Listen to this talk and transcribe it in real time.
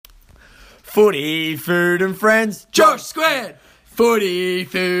Footy, food and friends. Josh Squared. Footy,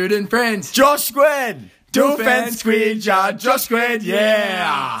 food and friends. Josh Squared. Doof and Squid Jar. Josh Squared,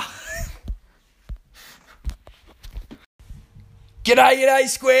 yeah. G'day,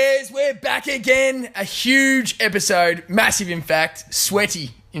 squares. We're back again. A huge episode. Massive, in fact.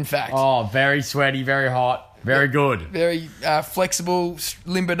 Sweaty, in fact. Oh, very sweaty, very hot, very good. Very flexible,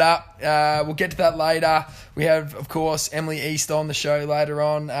 limbered up. We'll get to that later. We have, of course, Emily East on the show later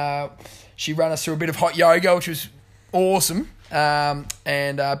on. She ran us through a bit of hot yoga, which was awesome. And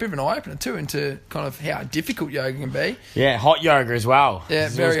a bit of an eye-opener too into kind of how difficult yoga can be. Yeah, hot yoga as well. Yeah,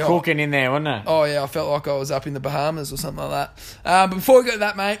 it very was hot. cooking in there, wasn't it? Oh, yeah, I felt like I was up in the Bahamas or something like that. But before we go to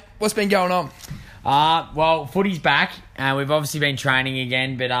that, mate, what's been going on? Well, footy's back, and we've obviously been training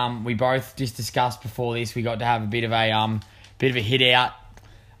again, but we both just discussed before this we got to have a bit of a hit out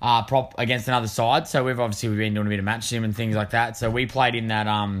prop against another side. So we've been doing a bit of match sim and things like that. So we played in that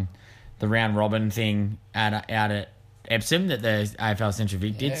the round robin thing out at Epsom that the AFL Central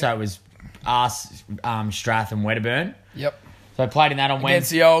Vic did. Yeah. So it was us, Strath and Wedderburn. Yep. So I played in that on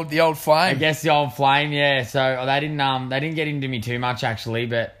Against Wednesday. the old flame. Against the old flame, yeah. So they didn't get into me too much actually,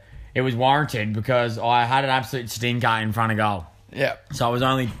 but it was warranted because I had an absolute stinker in front of goal. Yeah. So it was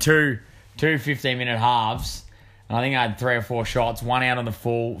only two 15-minute halves, and I think I had 3 or 4 shots, one out on the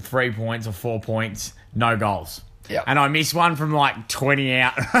full, 3 points or 4 points, no goals. Yeah. And I missed one from like 20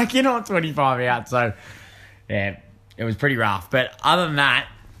 out, like 25 out. So yeah, it was pretty rough. But other than that,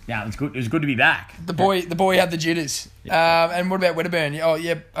 yeah, it was good. It was good to be back. The boy had the jitters. And what about Wedderburn? Oh,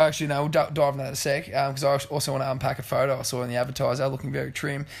 yeah, actually, no, we'll dive into that in a sec because I also want to unpack a photo I saw in the advertiser looking very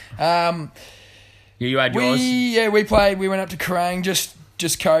trim. You had yours? We played. We went up to Kerrang, just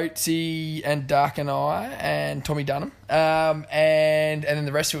Coatsy and Duck and I and Tommy Dunham. And then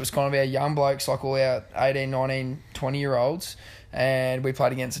the rest of it was kind of our young blokes, like all our 18, 19, 20-year-olds. And we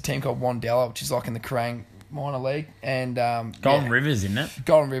played against a team called Wandella, which is like in the Kerrang minor league. And Golden Rivers, isn't it?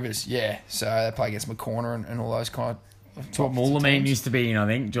 Golden Rivers, yeah. So they play against McCorner and all those kind of. That's what Moolameen used to be in, I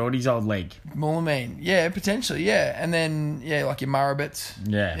think. Geordie's old league. Moolameen, yeah, potentially, yeah. And then, yeah, like your Murrabits.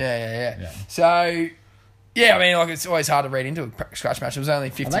 Yeah. Yeah. So, yeah, I mean, like it's always hard to read into a scratch match. It was only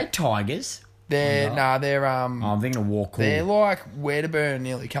 50. Are they Tigers? They're I'm thinking of War Cool. They're like Wedderburn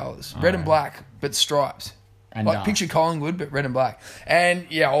nearly colours. Red and black, but stripes. And like picture Collingwood, but red and black. And,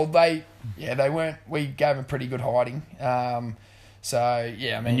 they weren't, we gave them pretty good hiding. So,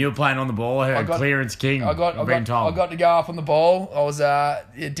 yeah, I mean. And you were playing on the ball. I heard clearance king. I got to go up on the ball. I was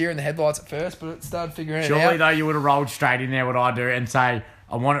deer in the headlights at first, but it started figuring it out. Surely, though, you would have rolled straight in there, what I do, and say,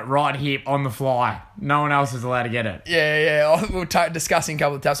 I want it right hip on the fly. No one else is allowed to get it. Yeah. We were discussing a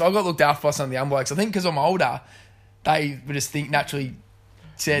couple of times. I got looked after by some of the young blokes. I think because I'm older, they would just think naturally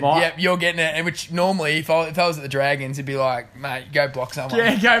said, yep, you're getting it. And which normally, if I was at the Dragons, it'd be like, mate, go block someone.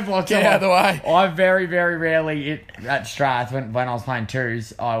 Yeah, go block someone. Get out of the way. I very, very rarely, at Strath, when I was playing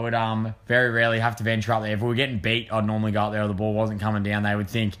twos, I would very rarely have to venture up there. If we were getting beat, I'd normally go up there or the ball wasn't coming down. They would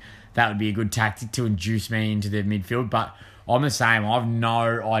think that would be a good tactic to induce me into the midfield. But I'm the same. I have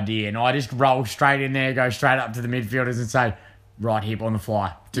no idea. And I just roll straight in there, go straight up to the midfielders and say, right hip on the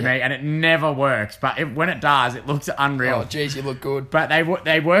fly to me, and it never works. But when it does, it looks unreal. Oh, geez, you look good. But they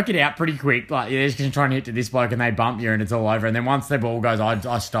work it out pretty quick. Like, they're just going to try and hit to this bloke, and they bump you, and it's all over. And then once the ball goes,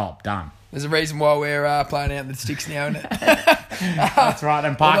 I stop. Done. There's a reason why we're playing out in the sticks now, isn't it? That's right.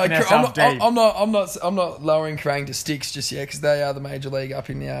 And parking ourselves deep. I'm not lowering Kerrang to sticks just yet because they are the major league up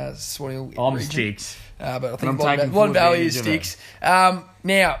in the Swan Hill I'm region. sticks. But I think Lon Valley is sticks.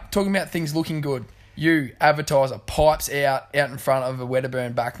 Now, talking about things looking good. You, advertiser, pipes out in front of a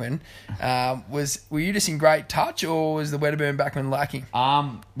Wedderburn backman. Were you just in great touch, or was the Wedderburn backman lacking?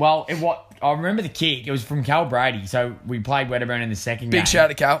 Well, I remember the kick. It was from Cal Brady. So we played Wedderburn in the second game. Big shout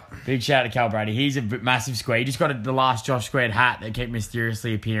to Cal. Big shout to Cal Brady. He's a massive square. He just got the last Josh Squared hat that kept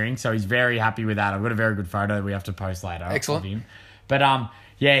mysteriously appearing. So he's very happy with that. I've got a very good photo that we have to post later. Excellent. Of him. But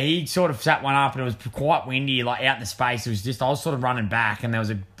yeah, he sort of sat one up and it was quite windy, like out in the space. It was just, I was sort of running back and there was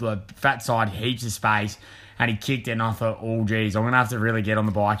a fat side, heaps of space, and he kicked it and I thought, oh, geez, I'm going to have to really get on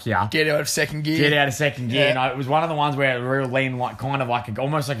the bike here. Get out of second gear. And it was one of the ones where it real lean, like kind of like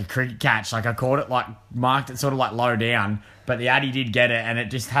almost like a cricket catch. Like I caught it, like marked it sort of like low down, but the Addy did get it and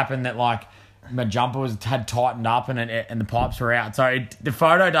it just happened that like my jumper had tightened up and the pipes were out. So the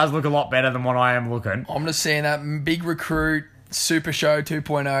photo does look a lot better than what I am looking. I'm just seeing that big recruit. Super Show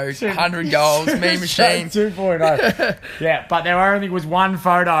 2.0, 100 goals, meme machine. 2.0. Yeah, but there only was one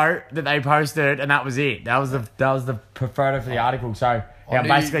photo that they posted, and that was it. That was the photo for the article. So yeah,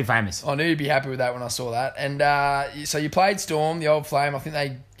 basically famous. I knew you'd be happy with that when I saw that. And so you played Storm, the old Flame. I think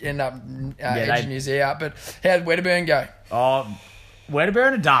they end up edging you out. But how did Wedderburn go? Oh,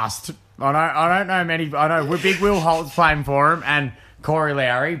 Wedderburn are dust. I don't know many. I know Big Will Holt's playing for him and Corey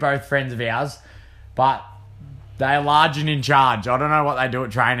Lowry, both friends of ours, but they're large and in charge. I don't know what they do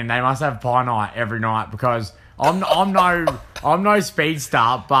at training. They must have pie night every night because I'm no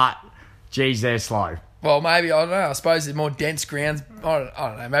speedster, but geez, they're slow. Well, maybe, I don't know. I suppose they're more dense grounds. I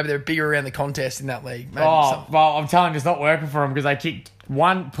don't know. Maybe they're bigger around the contest in that league. Maybe Well, I'm telling you, it's not working for them because they kicked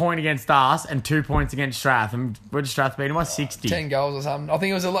 1 point against us and 2 points against Strath. And what did Strath beat them by? 60. 10 goals or something. I think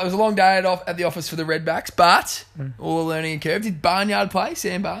it was a long day at the office for the Redbacks, but all the learning curve. Did Barnyard play,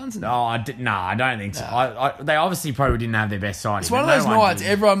 Sam Barnes? No, I don't think so. They obviously probably didn't have their best side. It's one of those nights,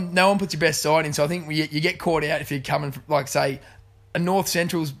 no one puts your best side in, so I think you get caught out if you're coming from, like, say, a North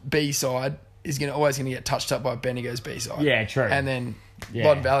Central's B side is always going to get touched up by Bendigo's B side. Yeah, true. And then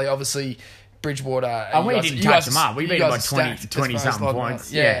Loddon Valley, obviously, Bridgewater. And we didn't touch them up. We beat them by 20-something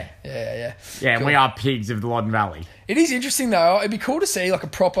points. Yeah. Yeah, cool. And we are pigs of the Loddon Valley. It is interesting, though. It'd be cool to see like a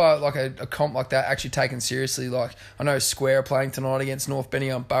proper, like a comp like that actually taken seriously. Like, I know Square are playing tonight against North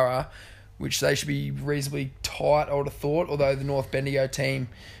Bendigo and Borough, which they should be reasonably tight, I would have thought, although the North Bendigo team,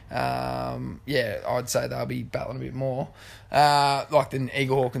 I'd say they'll be battling a bit more. Like the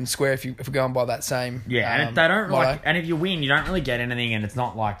Eaglehawk and Square, if we're going by that same. Yeah, and if they don't and if you win, you don't really get anything, and it's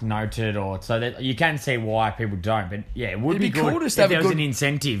not like noted or so that you can see why people don't. But yeah, it would be good cool if there was an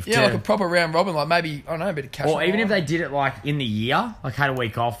incentive. Yeah, like a proper round robin, like maybe I don't know, a bit of cash. Or even if they did it like in the year, like had a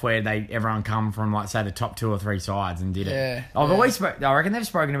week off where everyone come from like say the top 2 or 3 sides and did it. Yeah, I reckon they've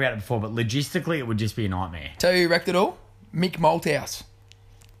spoken about it before, but logistically it would just be a nightmare. Tell you who wrecked it all? Mick Malthouse.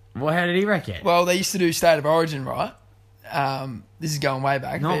 Well, how did he wreck it? Well, they used to do State of Origin, right? This is going way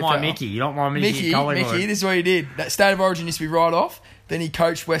back. Not my Mickey. You don't mind Mickey. Mickey, this is what he did. That State of Origin used to be right off. Then he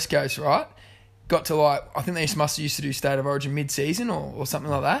coached West Coast, right? Got to I think they must have used to do State of Origin mid-season or something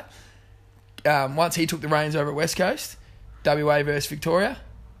like that. Once he took the reins over at West Coast, WA versus Victoria,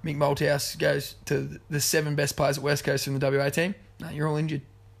 Mick Malthouse goes to the 7 best players at West Coast from the WA team. No, you're all injured.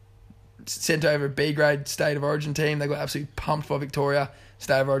 Sent over a B-grade State of Origin team. They got absolutely pumped by Victoria.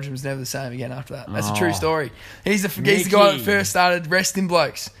 State of Origin was never the same again after that. That's a true story. He's the guy that first started resting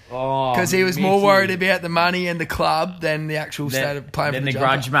blokes. Because he was more worried about the money and the club than the actual state of playing for the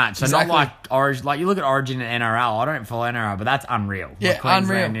grudge match. So not like Origin. Like you look at Origin and NRL. I don't follow NRL, but that's unreal. Yeah,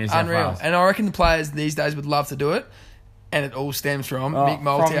 unreal. And I reckon the players these days would love to do it. And it all stems from Mick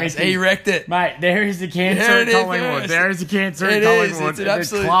Malthouse. He wrecked it. Mate, there is the cancer at Collingwood. There is the cancer at Collingwood.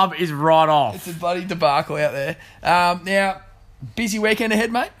 The club is right off. It's a bloody debacle out there. Now, busy weekend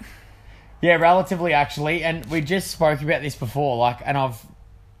ahead, mate? Yeah, relatively, actually. And we just spoke about this before.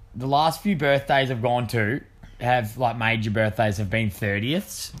 The last few birthdays I've gone to major birthdays have been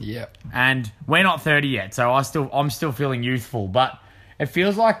 30ths. Yeah. And we're not 30 yet, so I'm still feeling youthful. But it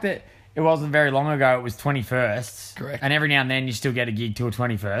feels like that. It wasn't very long ago. It was 21st. Correct. And every now and then you still get a gig to a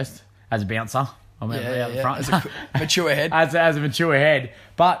 21st as a bouncer. Front. As a mature head. as a mature head.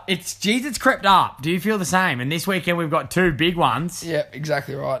 But it's crept up. Do you feel the same? And this weekend we've got 2 big ones. Yeah,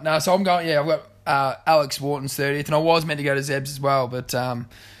 exactly right. No, so I'm going, I've got Alex Wharton's 30th, and I was meant to go to Zeb's as well, but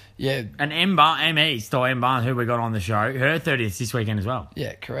yeah. And Emma, who we got on the show, her 30th this weekend as well.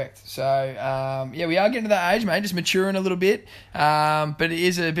 Yeah, correct. So, we are getting to that age, mate, just maturing a little bit. But it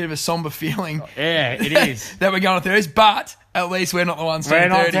is a bit of a somber feeling. Yeah, it is. that we're going to 30s, but at least we're not the ones turning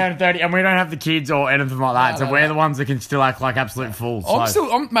 30. We're not turning 30, and we don't have the kids or anything like that, so we're the ones that can still act like absolute fools.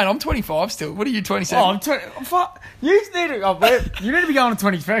 I'm 25 still. What are you, 27? Oh, I'm 20. You need to be going to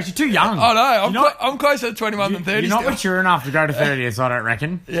 21st. You're too young. Oh, no, I'm closer to 21 than 30 You're not mature enough to go to 30th, I don't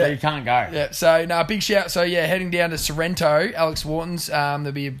reckon. Yeah. So you can't go. Yeah, so, big shout. So, heading down to Sorrento, Alex Wharton's.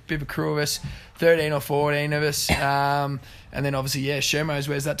 There'll be a bit of a crew of us, 13 or 14 of us. And then obviously, Shermo's,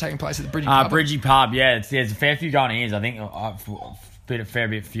 where's that taking place? At the Bridgie Pub? Bridgie Pub, yeah. There's a fair few going in. I think a fair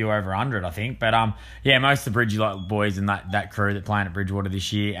bit few over 100, I think. But most of the Bridgie boys and that crew that playing at Bridgewater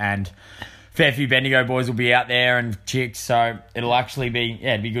this year, and fair few Bendigo boys will be out there and chicks. So it'll actually be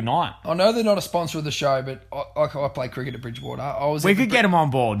it'd be a good night. I know they're not a sponsor of the show, but I play cricket at Bridgewater. We could get them on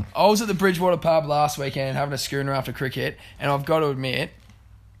board. I was at the Bridgewater Pub last weekend having a schooner after cricket, and I've got to admit,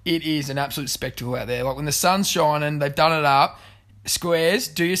 it is an absolute spectacle out there. Like when the sun's shining, they've done it up. Squares,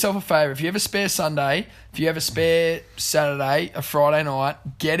 do yourself a favour. If you have a spare Sunday, if you have a spare Saturday, a Friday night,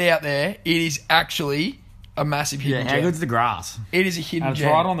 get out there. It is actually a massive hidden gem. How good's the grass? It is a hidden gem.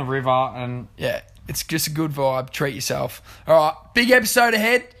 It's right on the river. And yeah, it's just a good vibe. Treat yourself. All right, big episode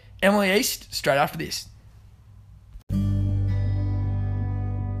ahead. Emily East, straight after this.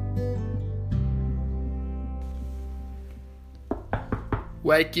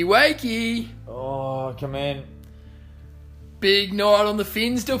 Wakey, wakey. Oh, come in. Big night on the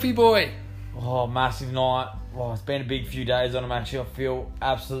fins, Duffy boy. Oh, massive night. Well, it's been a big few days on them, actually. I feel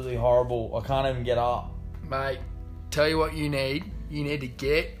absolutely horrible. I can't even get up. Mate, tell you what you need. You need to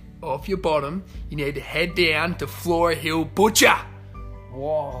get off your bottom. You need to head down to Flora Hill Butcher.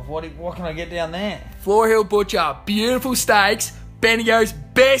 Whoa, what can I get down there? Flora Hill Butcher. Beautiful steaks. Bendigo's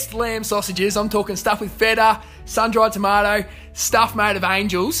best lamb sausages. I'm talking stuff with feta, sun-dried tomato, stuff made of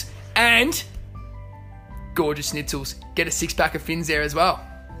angels, and gorgeous schnitzels. Get a 6-pack of fins there as well.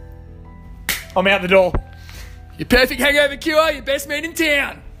 I'm out the door. Your perfect hangover cure, your best meat in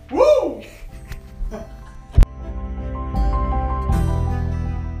town. Woo!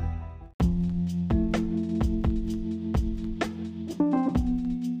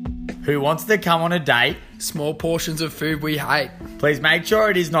 Who wants to come on a date? Small portions of food we hate. Please make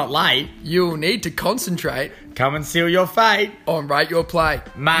sure it is not late. You'll need to concentrate Come and seal your fate, on Rate Your Plate.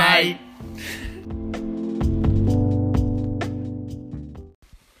 mate.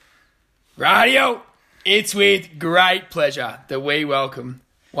 Radio, it's with great pleasure that we welcome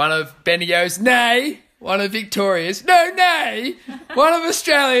one of Bendigo's, one of Victoria's, one of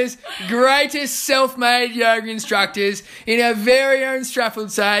Australia's greatest self-made yoga instructors in our very own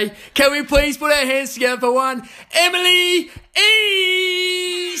Stratford say, can we please put our hands together for one, Emily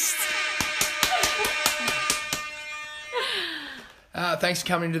East? Thanks for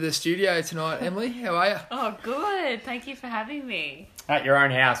coming into the studio tonight, Emily. How are you? Oh, good. Thank you for having me. At your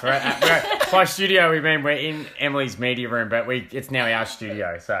own house, right? By studio, we're in Emily's media room, but it's now our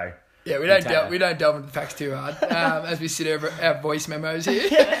studio, so... Yeah, we don't delve into the facts too hard as we sit over our voice memos here.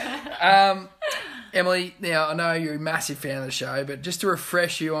 Emily, now I know you're a massive fan of the show, but just to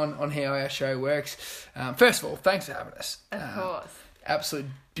refresh you on how our show works, first of all, thanks for having us. Of course. Absolute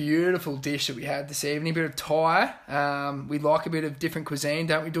beautiful dish that we had this evening, a bit of Thai. We like a bit of different cuisine,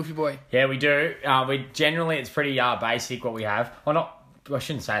 don't we, Doofy boy? Yeah, we do. It's pretty basic what we have. Well, not. I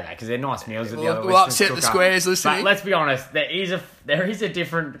shouldn't say that because they're nice meals that the other We'll upset the squares listening. But let's be honest, there is a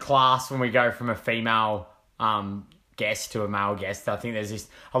different class when we go from a female guest to a male guest. I think there's just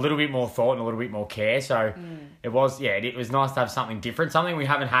a little bit more thought and a little bit more care. So it was nice to have something different, something we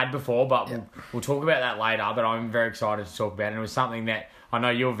haven't had before. But we'll talk about that later. But I'm very excited to talk about it. And it was something that I know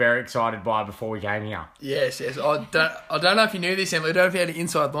you were very excited by before we came here. Yes. I don't know if you knew this, Emily. I don't know if you had an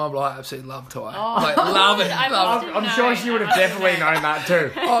inside line, but I absolutely love Thai. Love it. I'm sure she would have definitely known that too.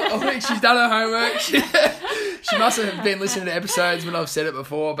 I think she's done her homework. She must have been listening to episodes when I've said it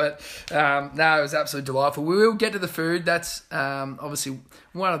before, but no, it was absolutely delightful. We will get to the food. That's obviously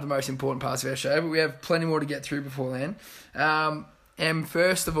one of the most important parts of our show, but we have plenty more to get through before then. And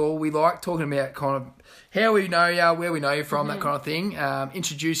first of all, we like talking about kind of how we know you, where we know you from, that kind of thing.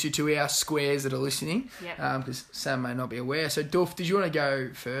 Introduce you to our squares that are listening, because some may not be aware. So, Doof, did you want to go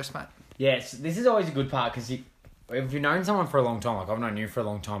first, mate? Yes, this is always a good part because if you've known someone for a long time, like I've known you for a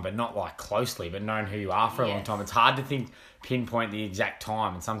long time, but not like closely, but known who you are for a long time, it's hard to pinpoint the exact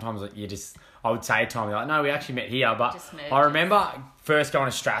time. And sometimes I would say a time, you're like, no, we actually met here. But I remember first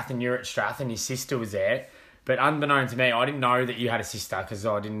going to Strathern, you were at Strathern, your sister was there. But unbeknown to me, I didn't know that you had a sister because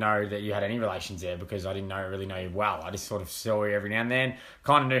I didn't know that you had any relations there because I didn't really know you well. I just sort of saw you every now and then,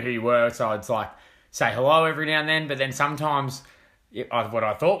 kind of knew who you were, so I'd like say hello every now and then. But then sometimes what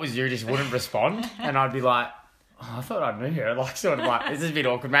I thought was you just wouldn't respond, and I'd be like, oh, I thought I knew her. Like sort of like this is a bit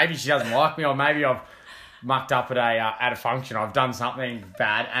awkward. Maybe she doesn't like me, or maybe I've mucked up at a function. I've done something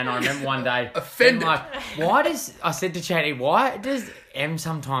bad, and I remember one day offended. Like, I said to Chatty, why does M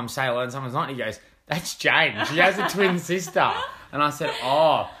sometimes say hello and someone's not? And he goes, that's Jane. She has a twin sister. And I said,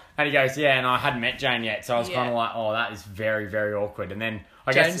 oh. And he goes, yeah, and I hadn't met Jane yet. So I was kind of like, oh, that is very, very awkward. And then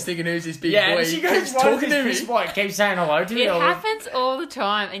Jane's thinking, who's this big boy? And she goes, talking to me. Keeps saying hello to me. It happens all the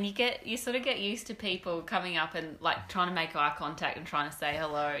time. And you sort of get used to people coming up and like trying to make eye contact and trying to say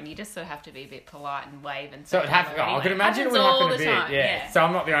hello. And you just sort of have to be a bit polite and wave and say hello. Anyway. I can imagine it would happen a bit. Yeah. So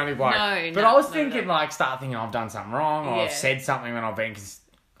I'm not the only bloke. But I was thinking, start thinking I've done something wrong or I've said something when I've been...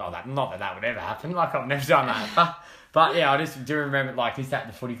 not that would ever happen. Like, I've never done that. But yeah, I just do remember, like, this at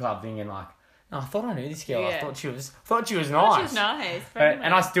the footy club thing and, like, no, I thought I knew this girl. I thought she was nice. She was nice.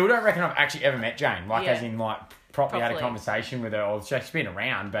 And I still don't reckon I've actually ever met Jane. Like, as in, like, properly had a conversation with her. Or she's been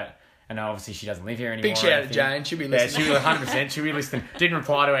around, but... And obviously she doesn't live here anymore. Big shout out to Jane. She'll be listening. Yeah, she will 100%. She'll be listening. Didn't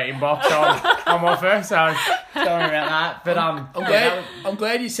reply to her inbox, so I'm off her. So sorry about that. But I'm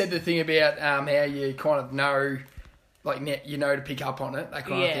glad you said the thing about how you kind of know... Like, you know to pick up on it, that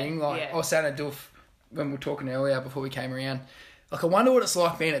kind of thing. Like, I was saying to Duff when we were talking earlier before we came around, like, I wonder what it's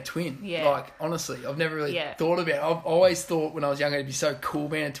like being a twin. Yeah. Like, honestly, I've never really thought about it. I've always thought when I was younger it'd be so cool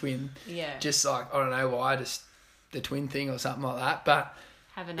being a twin. Yeah. Just like, I don't know why, just the twin thing or something like that. But...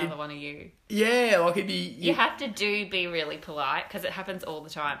 Have another one of you. Yeah, like it'd be... You have to be really polite because it happens all the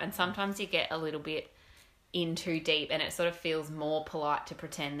time. And sometimes you get a little bit... in too deep, and it sort of feels more polite to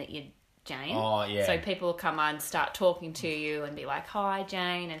pretend that you're Jane. Oh, yeah. So people will come on, start talking to you and be like, "Hi,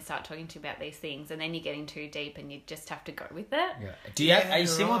 Jane," and start talking to you about these things, and then you're getting too deep and you just have to go with it. Yeah. Do you are you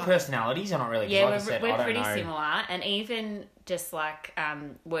similar personalities or not really? 'Cause Yeah, like I said, I we're don't pretty know. similar. And even just like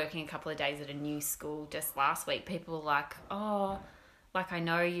working a couple of days at a new school just last week, people were like, "Oh, like I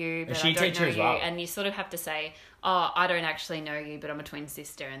know you, but Is she I a don't teacher know as you." well? And you sort of have to say, "Oh, I don't actually know you, but I'm a twin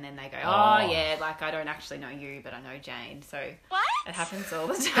sister." And then they go, Oh. "Oh, yeah, like I don't actually know you, but I know Jane." So it happens all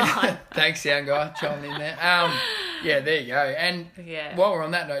the time. Thanks, sound guy, chiming in there. Yeah, there you go. And Yeah. while we're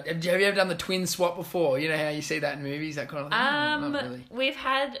on that note, have you ever done the twin swap before? You know how you see that in movies, that kind of thing? Not really. We've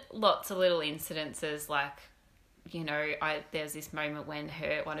had lots of little incidences, like, you know, there's this moment when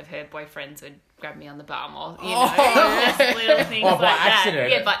one of her boyfriends would grab me on the bum, or you know, just little things Oh, like by that.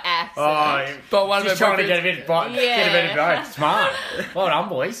 accident? Yeah, by accident. Oh, But one of just her trying to boyfriends- get a bit of both. Smart. Well done,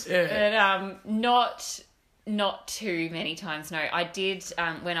 boys. Yeah. But not too many times. No, I did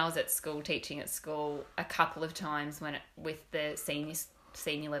when I was at school, teaching at school, a couple of times with the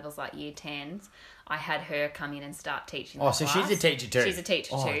senior levels like year 10s, I had her come in and start teaching. Oh, the so class. she's a teacher too. She's a teacher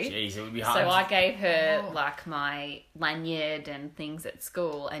Oh, too. jeez, it would be So hard. I gave her like my lanyard and things at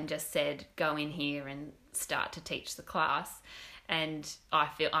school and just said, "Go in here and start to teach the class." And I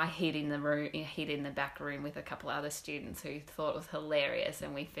hid in the back room with a couple of other students who thought it was hilarious,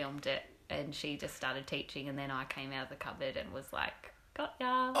 and we filmed it. And she just started teaching, and then I came out of the cupboard and was like, "Got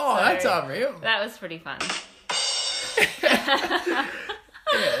ya." Oh, So that's unreal. that was pretty fun.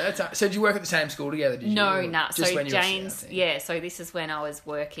 Yeah, so did you work at the same school together? Did you? No, Or no. just So when you were Jane's, 17? yeah. So this is when I was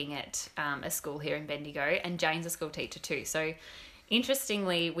working at a school here in Bendigo, and Jane's a school teacher too. So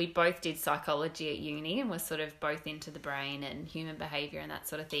interestingly, we both did psychology at uni and were sort of both into the brain and human behaviour and that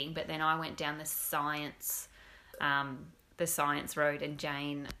sort of thing. But then I went down the science road, and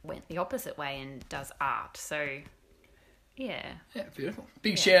Jane went the opposite way and does art. So yeah. Yeah, beautiful.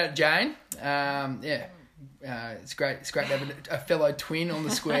 Big shout out, Jane. It's great. It's great to have a fellow twin on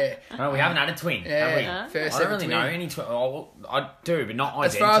the square. No, we haven't had a twin, have we? Yeah, first I don't ever really twin. know any twin. Oh, I do, but not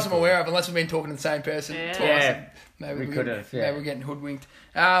As identical. far as I'm aware of, unless we've been talking to the same person Yeah. twice. Yeah, Maybe we we're could getting- have, yeah. Maybe we're getting hoodwinked.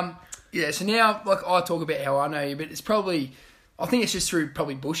 So now, like, I talk about how I know you, but it's probably, I think it's just through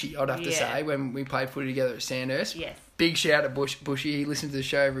probably Bushy, I'd have to Yeah. say, when we played footy together at Sandhurst. Yes. Big shout out to Bushy. He listens to the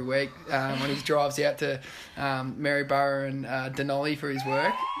show every week when he drives out to Maryborough and Denali for his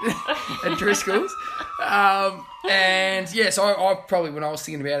work at Driscoll's. And yeah, so I probably, when I was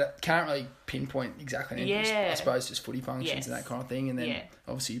thinking about it, can't really pinpoint exactly anything. Yeah. I suppose just footy functions Yes. and that kind of thing. And then Yeah.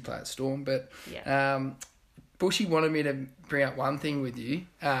 obviously you play at Storm. But Yeah. Bushy wanted me to bring up one thing with you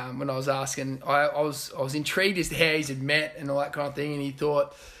when I was asking. I was intrigued as to how he's had met and all that kind of thing, and he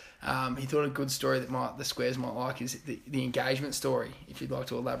thought a good story that the squares might like is the engagement story. If you'd like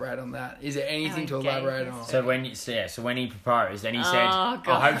to elaborate on that, is there anything to elaborate on? So when he proposed, and he said, Oh, God.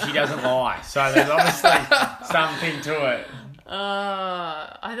 "I hope she doesn't lie." So there's obviously something to it.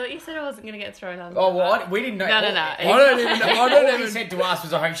 I thought you said I wasn't going to get thrown under. Oh, the what? bus. We didn't know. No. I don't even know. All he said to us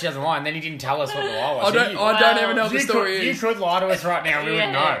was, "I hope she doesn't lie," and then he didn't tell us what the lie was. I don't even know what the You story could, is. You could lie to us right now. We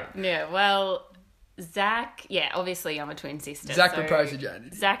wouldn't know. Yeah, well, Zach, obviously I'm a twin sister. Zach so proposed to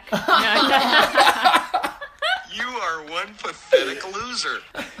Jane. Zach, no. You are one pathetic loser.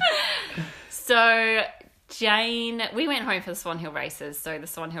 So Jane, we went home for the Swan Hill races. So the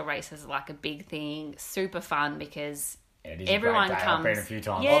Swan Hill races are like a big thing, super fun because It is everyone a great day. comes. I've been a few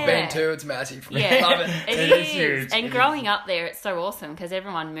times. Yeah. I've been too. It's massive. Yeah, Love it. It is is. huge. And It growing up there, it's so awesome because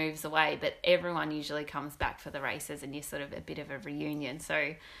everyone moves away, but everyone usually comes back for the races, and you're sort of a bit of a reunion.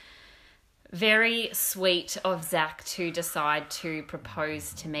 So very sweet of Zach to decide to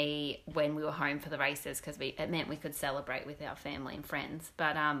propose to me when we were home for the races because it meant we could celebrate with our family and friends.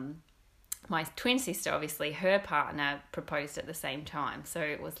 But my twin sister, obviously, her partner proposed at the same time, so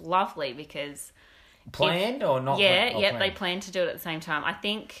it was lovely because. Planned or not? Yeah, or they planned? planned to do it at the same time. I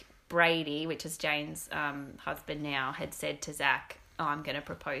think Brady, which is Jane's husband now, had said to Zach, "Oh, I'm going to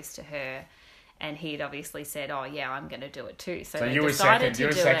propose to her," and he'd obviously said, "Oh, yeah, I'm going to do it too." So they you were decided second. to You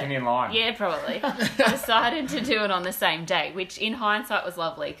were do second it. in line. Yeah, probably. Decided to do it on the same day, which in hindsight was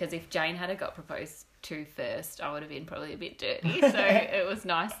lovely because if Jane had got proposed to first, I would have been probably a bit dirty. So it was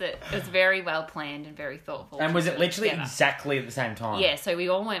nice that it was very well planned and very thoughtful. And to was do it literally together. exactly at the same time? Yeah, so we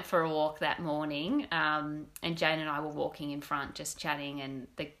all went for a walk that morning, and Jane and I were walking in front, just chatting, and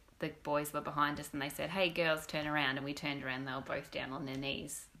the boys were behind us, and they said, "Hey, girls, turn around," and we turned around, and they were both down on their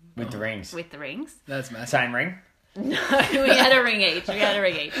knees With the rings. with the rings. That's massive. Same ring. No, we had a ring each.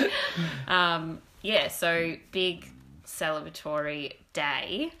 So big celebratory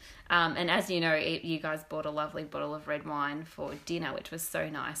day. And as you know, you guys bought a lovely bottle of red wine for dinner, which was so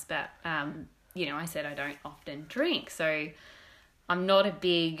nice. But I said I don't often drink, so I'm not a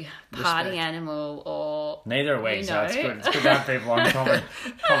big party Respect. animal or... Neither are we, you so it's know. good. It's good to have people on common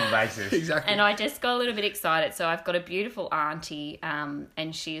basis. Exactly. And I just got a little bit excited. So I've got a beautiful auntie, and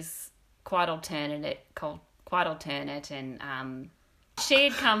she's quite alternate, and she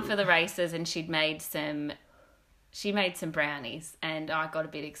had come for the races, and she made some brownies, and I got a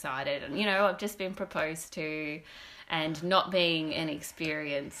bit excited. And I've just been proposed to, and not being an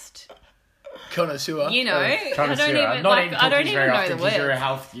experienced, Connoisseur. I don't Connoisseur. even Not eating I don't cookies even very know often the 'cause words. you're a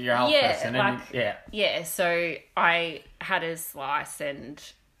health person. And, So I had a slice and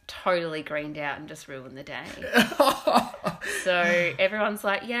totally greened out and just ruined the day. So everyone's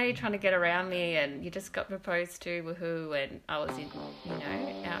like, yeah, you're trying to get around me and you just got proposed to, woohoo, and I was out for a time.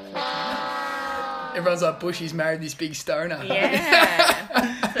 Everyone's like, Bushy's married this big stoner. Yeah.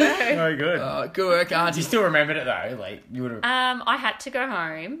 So, Very good. Good work, You auntie. still remembered it though, like you would have. I had to go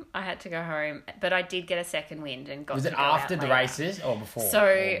home, but I did get a second wind and got Was to it go out after the later. races or before? So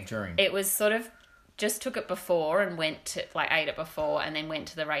or during? it was sort of just took it before and went to ate it before and then went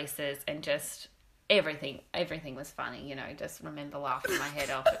to the races and just everything was funny, just remember laughing my head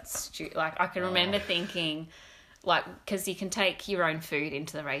off. It's I can remember thinking because you can take your own food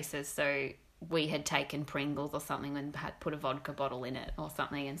into the races, so we had taken Pringles or something and had put a vodka bottle in it or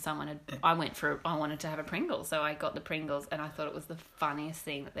something, and I wanted to have a Pringle, so I got the Pringles and I thought it was the funniest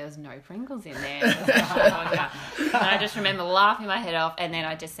thing that there was no Pringles in there. And I just remember laughing my head off, and then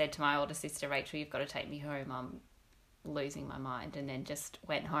I just said to my older sister, Rachel, you've got to take me home, I'm losing my mind, and then just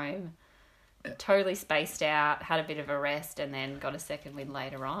went home. Totally spaced out, had a bit of a rest, and then got a second win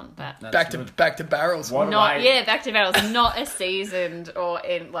later on. But That's Back to barrels. What back to barrels, not a seasoned or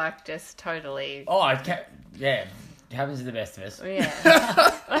in just totally. Oh, it happens to the best of us.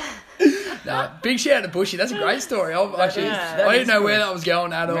 Yeah, No, big shout out to Bushy. That's a great story. I didn't know where that was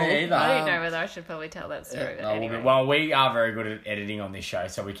going at all. Me either. I don't know whether I should probably tell that story. But anyway. Well, we are very good at editing on this show,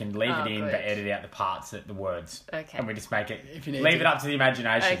 so we can leave it in good. but edit out the parts, the words. Okay. And we just make it, If you need leave to. it up to the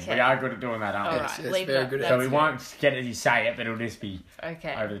imagination. Okay. We are good at doing that, aren't All we? right, yes, leave very that. good at So That's we good. won't get it as you say it, but it'll just be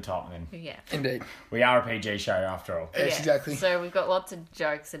Okay. over the top then. Yeah. Indeed. We are a PG show after all. Yes, Yeah. exactly. So we've got lots of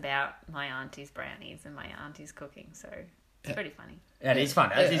jokes about my auntie's brownies and my auntie's cooking, so it's pretty funny. That is fun.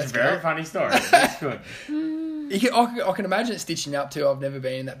 That is that's a very good. funny story. That's good. I can imagine it stitching up too. I've never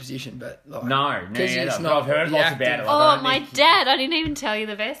been in that position, but No, Because neither. it's But not I've heard the lots acting. about it. Oh, my dad! I didn't even tell you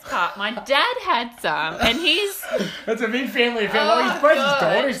the best part. My dad had some, and he's It's a big family affair. Well, I suppose his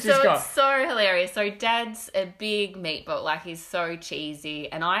daughter's so just got. it's so hilarious. So dad's a big meatball, he's so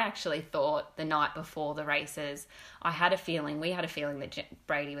cheesy. And I actually thought the night before the races, we had a feeling that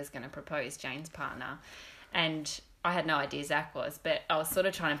Brady was going to propose, Jane's partner, and I had no idea Zach was, but I was sort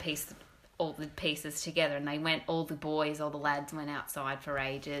of trying to piece all the pieces together, and all the lads went outside for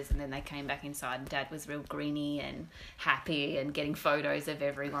ages, and then they came back inside, and Dad was real grinny and happy and getting photos of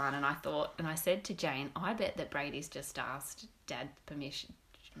everyone. And I said to Jane, I bet that Brady's just asked Dad permission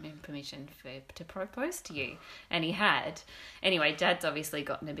to propose to you, and he had. Anyway, Dad's obviously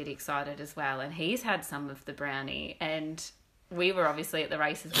gotten a bit excited as well, and he's had some of the brownie, and we were obviously at the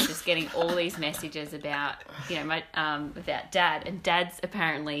races, we're just getting all these messages about about Dad, and Dad's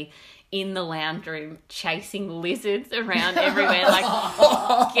apparently in the lounge room chasing lizards around everywhere,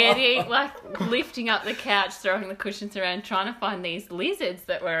 lifting up the couch, throwing the cushions around, trying to find these lizards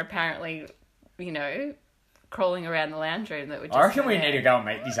that were apparently, crawling around the lounge room that were just I reckon we there. need to go and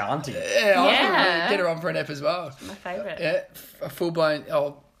meet this auntie. Yeah, I Yeah. can get her on for an ep as well. My favourite. Yeah, a full blown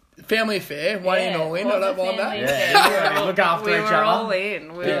family affair, one in all in. I don't mind that. Yeah, look after we each were other. all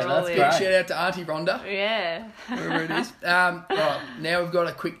in. We Yeah, were all that's in. great. Big shout out to Auntie Rhonda, Yeah. wherever it is. Right, now we've got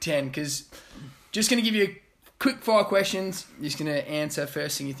a quick 10 because just going to give you a quick 5 questions. You're just going to answer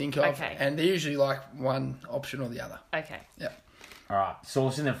first thing you think of, Okay. and they're usually like one option or the other. Okay. Yeah. All right.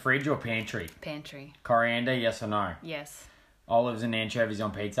 Sauce in the fridge or pantry? Pantry. Coriander, yes or no? Yes. Olives and anchovies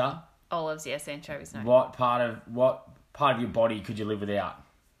on pizza? Olives, yes. Anchovies, no. What part of your body could you live without?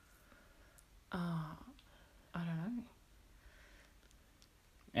 I don't know.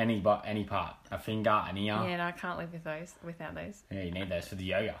 Any part. A finger, an ear. Yeah, no, I can't live without those. Yeah, you need those for the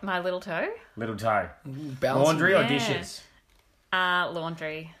yoga. My little toe? Little toe. Balancing. Laundry or Yeah. dishes?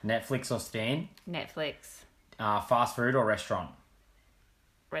 Laundry. Netflix or Stan? Netflix. Fast food or restaurant?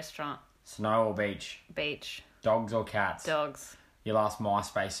 Restaurant. Snow or beach? Beach. Dogs or cats? Dogs. Your last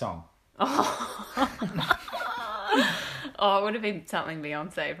MySpace song? Oh, it would have been something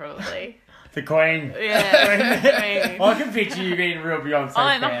Beyonce, probably. The Queen. Yeah. I can picture you being a real Beyonce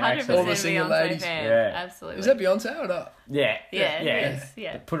I'm fan, 100% actually. All the single Beyonce ladies. fan. Yeah. Absolutely. Is that Beyonce or not? Yeah. Yeah, it Yeah. is.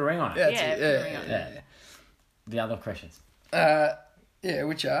 Yeah. Put a ring on it. Yeah, Yeah, that's it. bring it on. Yeah. The other questions. Yeah,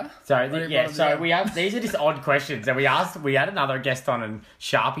 which are? So Read yeah, one of so them. we have these are just odd questions, and we had another guest on, and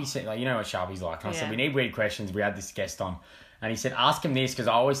Sharpie said, like, you know what Sharpie's like. And I said, Yeah. we need weird questions. We had this guest on, and he said, ask him this because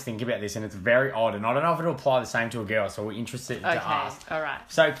I always think about this, and it's very odd, and I don't know if it'll apply the same to a girl. So we're interested to Okay, ask. all right.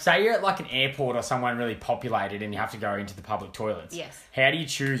 So say you're at like an airport or somewhere really populated, and you have to go into the public toilets. Yes. How do you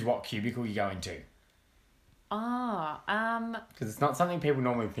choose what cubicle you go into? Oh, Because it's not something people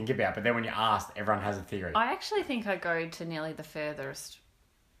normally think about, but then when you're asked, everyone has a theory. I actually think I go to nearly the furthest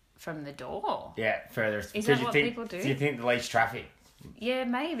from the door. Yeah, further. Is because that you what think, people do? You think the least traffic? Yeah,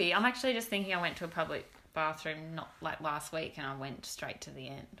 maybe. I'm actually just thinking I went to a public bathroom not like last week and I went straight to the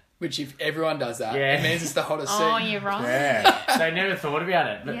end. Which, if everyone does that, Yeah. it means it's the hottest Oh, seat. you're right. Yeah. So I never thought about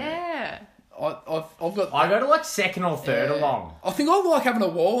it. But Yeah. I've got. I go to like second or third Yeah. along. I think I like having a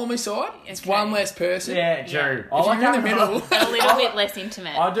wall on my side. It's Okay. one less person. Yeah, true. Yeah. I If like you're in the having middle, A little bit less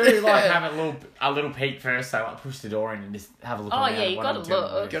intimate. I do like Yeah. have a little peek first, so like push the door in and just have a look. Oh around yeah, at you what got to I'm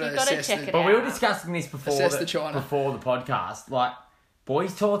telling look. you. Gotta You got to assess check the- it But out. we were discussing this before Assess the China. before the podcast. Like,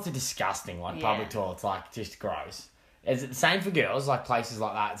 boys' toilets are disgusting. Like Yeah. public toilets, like just gross. Is it the same for girls? Like places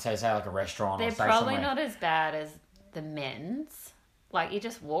like that. So say like a restaurant. They're or say probably somewhere. not as bad as the men's. Like you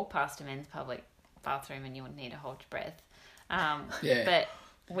just walk past a men's public bathroom and you would need to hold your breath. Yeah. But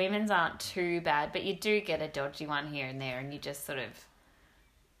women's aren't too bad. But you do get a dodgy one here and there, and you just sort of,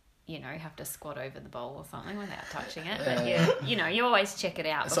 have to squat over the bowl or something without touching it. But you always check it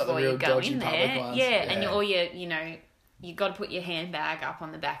out It's like the before you real go dodgy in public there. ones. Yeah, Yeah. and you got to put your handbag up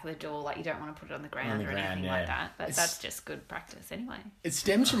on the back of the door. Like you don't want to put it on the ground the or ground, anything yeah. like that. But It's- that's just good practice anyway. It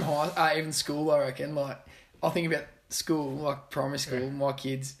stems from even school, I reckon. Like, I think about school, like primary school, my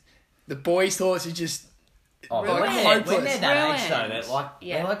kids. The boys' toilets are just. Oh, Ruined. when Hopeless. they're that age though, Ruined. they're like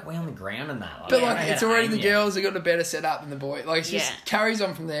Yeah. way on the ground and that. But they like, don't know it's how to already aim the yet. girls that got a better setup than the boy. Like, it just Yeah. carries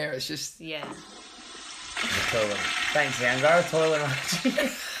on from there. It's just Yeah. The toilet. Thanks, Sam. Go to the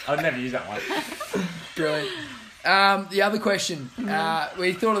toilet. I'd never use that one. brilliant. The other question,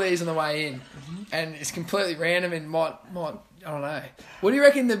 we thought of these on the way in, and it's completely random and might I don't know. What do you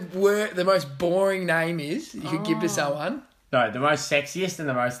reckon the most boring name is you could give to someone? No, the most sexiest and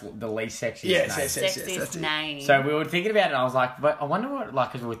the least sexiest. Yes, name. yes, yes. Sexiest that's it. name. So we were thinking about it, and I was like, but I wonder what, like,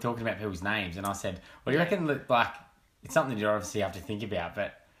 because we were talking about people's names, and I said, what do you reckon, like, it's something you obviously have to think about,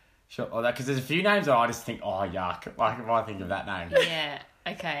 but sure, because there's a few names that I just think, oh, yuck, like, if I think of that name. Yeah.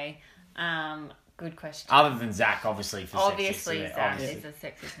 Okay. Good question. Other than Zach, obviously, for Obviously, sexiest, Zach obviously. is a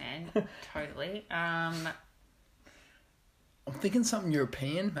sexiest man. Totally. I'm thinking something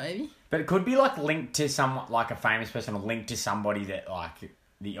European, maybe. But it could be, like, linked to someone, like a famous person, or linked to somebody that, like,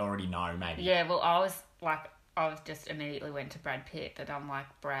 that you already know, maybe. Yeah. Well, I was just immediately went to Brad Pitt, but I'm like,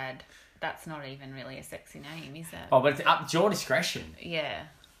 Brad, that's not even really a sexy name, is it? Oh, but it's up to your discretion. Yeah.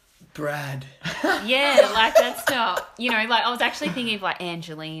 Brad. Yeah, like that's not, like I was actually thinking of like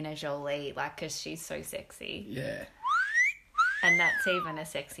Angelina Jolie, like because she's so sexy, Yeah. and that's even a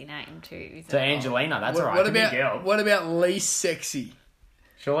sexy name too. Isn't So it? Angelina, that's What, all right. what Could be a about girl. what about least sexy?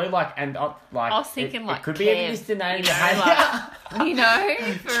 Surely, like, and like, I was thinking like it could Kev, be a just a name. you you know,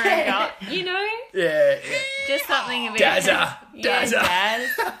 hate. for Yeah. just something a bit. Dazza. Yeah, Dazza. Daz,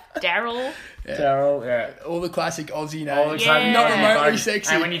 Daryl. Daryl, yeah. All the classic Aussie All the names. Yeah. time, Not remotely like,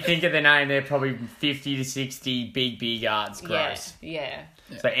 sexy. And when you think of the name, they're probably 50 to 60 big arts. Gross. Yeah.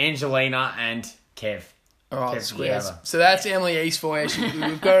 So Angelina and Kev. All right, Kev squares. Together. So that's Emily East for you.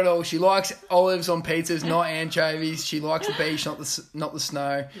 We've got it all. She likes olives on pizzas, not anchovies. She likes the beach, not the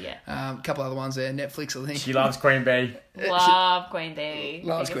snow. Yeah. A couple other ones there. Netflix, I think. She loves Queen Bee. Love Queen Bee.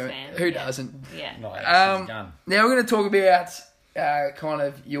 Loves Biggest Queen. fan. Who Yeah. doesn't? Yeah. No, she's done. Now we're going to talk about kind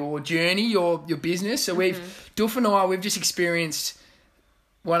of your journey, your business. So Duff and I, we've just experienced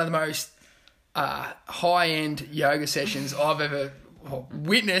one of the most high-end yoga sessions I've ever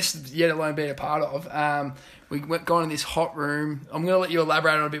witnessed, yet alone been a part of. Gone in this hot room. I'm going to let you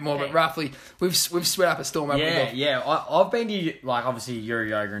elaborate on it a bit more, but Okay. roughly, we've sweat up a storm. haven't we, Duff? Yeah. I've been to, like, obviously you're a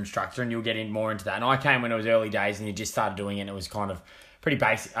yoga instructor and you'll get in more into that. And I came when it was early days and you just started doing it and it was kind of pretty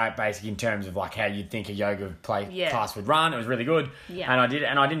basic in terms of like how you'd think a yoga class would run. It was really good. Yeah. And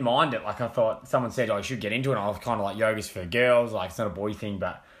I didn't mind it. Like I thought someone said, oh, you should get into it. And I was kind of like, yoga's for girls. Like it's not a boy thing,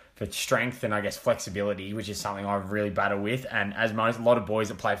 but for strength and I guess flexibility, which is something I really battle with. And as a lot of boys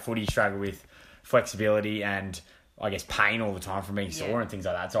that play footy struggle with flexibility and I guess pain all the time from being sore and things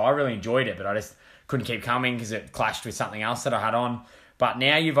like that. So I really enjoyed it, but I just couldn't keep coming because it clashed with something else that I had on. But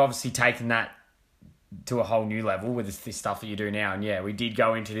now you've obviously taken that to a whole new level with this stuff that you do now. And yeah, we did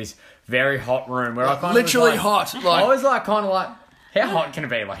go into this very hot room where I kind Literally of was hot. I was like kind of like, how hot can it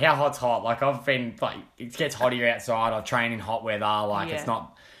be? Like how hot's hot? Like I've been like, it gets hot here outside. I train in hot weather. Like it's Yeah.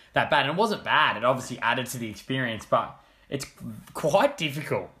 not that bad. And it wasn't bad. It obviously added to the experience, but it's quite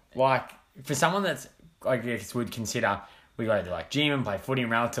difficult. Like, for someone that's, I guess, would consider we go to like gym and play footy and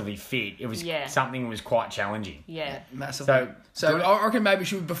relatively fit, it was something that was quite challenging. Yeah. Massively. So I reckon maybe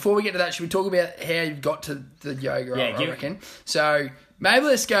before we get to that, should we talk about how you've got to the yoga? I reckon. So maybe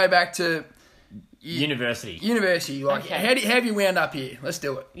let's go back to university. Like, how have you wound up here? Let's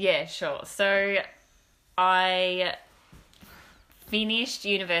do it. Yeah, sure. So I finished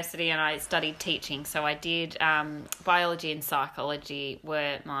university and I studied teaching. So I did biology and psychology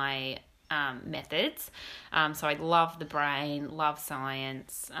were my methods. So I love the brain, love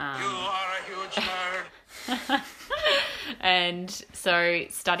science. You are a huge nerd. And so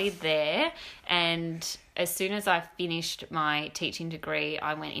studied there, and as soon as I finished my teaching degree,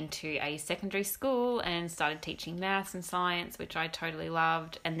 I went into a secondary school and started teaching maths and science, which I totally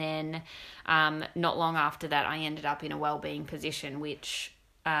loved. And then not long after that, I ended up in a wellbeing position, which,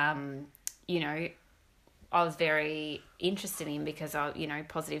 I was very interested in because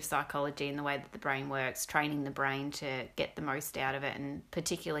positive psychology and the way that the brain works, training the brain to get the most out of it, and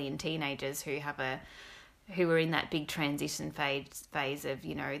particularly in teenagers who are in that big transition phase of,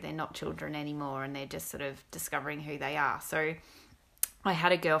 they're not children anymore and they're just sort of discovering who they are. So I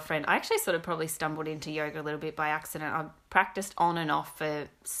had a girlfriend. I actually sort of probably stumbled into yoga a little bit by accident. I practiced on and off for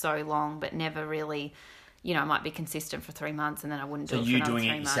so long, but never really, I might be consistent for 3 months and then I wouldn't do it for another 3 months. So you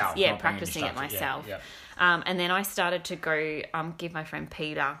doing it yourself? Yeah, practicing it myself. Yeah. And then I started to go give my friend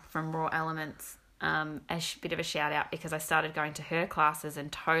Peter from Raw Elements a bit of a shout out, because I started going to her classes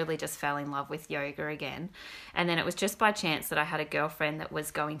and totally just fell in love with yoga again. And then it was just by chance that I had a girlfriend that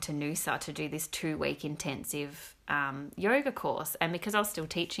was going to Noosa to do this 2-week intensive yoga course. And because I was still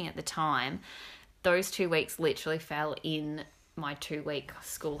teaching at the time, those 2 weeks literally fell in my 2-week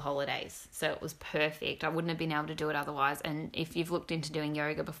school holidays. So it was perfect. I wouldn't have been able to do it otherwise. And if you've looked into doing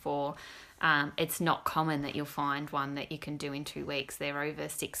yoga before, it's not common that you'll find one that you can do in 2 weeks. They're over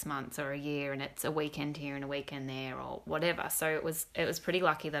 6 months or a year, and it's a weekend here and a weekend there or whatever. So it was pretty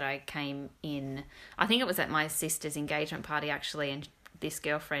lucky that I came in. I think it was at my sister's engagement party actually, and this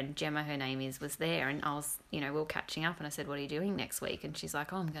girlfriend, Gemma, her name is, was there, and I was, we were catching up, and I said, "What are you doing next week?" And she's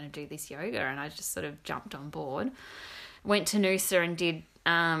like, "Oh, I'm going to do this yoga," and I just sort of jumped on board. Went to Noosa and did,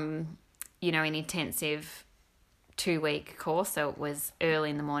 an intensive 2-week course. So it was early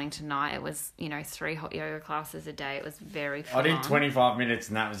in the morning to night. It was, 3 hot yoga classes a day. It was very fun. I did 25 minutes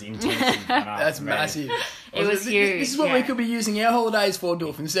and that was intensive. That's massive. It was huge. This is what we could be using our holidays for,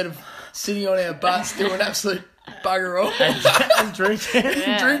 Dolph, instead of sitting on our butts doing absolute bugger all. and drinking.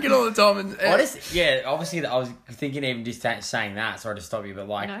 Drinking all the time. And obviously I was thinking even just saying that, sorry to stop you, but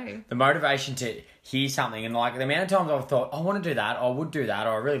the motivation to hear something and the amount of times I've thought, I want to do that, I would do that,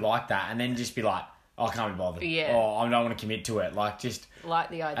 or I really like that, and then just be like, I can't be bothered. Yeah. Or I don't want to commit to it. Like the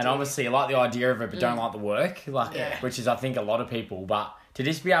idea. And obviously I like the idea of it, but don't like the work. Which is I think a lot of people. But to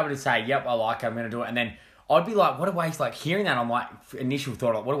just be able to say, yep, I like it, I'm going to do it. And then I'd be like, what a waste. Like hearing that, I'm like, initial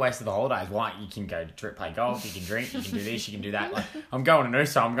thought, what a waste of the holidays. Why? You can go to play golf, you can drink, you can do this, you can do that. Like I'm going to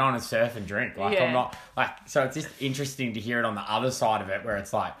Noosa, I'm going to surf and drink. I'm not so it's just interesting to hear it on the other side of it where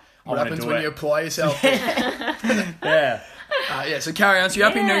it's like, what happens when you apply yourself? Yeah. So carry on. So you're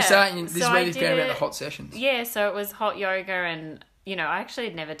up in Noosa, and this is where you found about the hot sessions. Yeah, so it was hot yoga, and I actually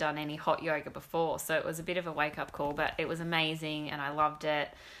had never done any hot yoga before, so it was a bit of a wake-up call, but it was amazing and I loved it.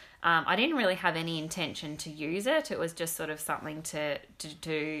 I didn't really have any intention to use it. It was just sort of something to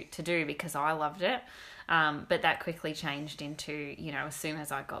do because I loved it. But that quickly changed into, as soon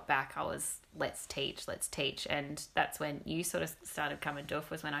as I got back, I was, let's teach. And that's when you sort of started coming, Duff,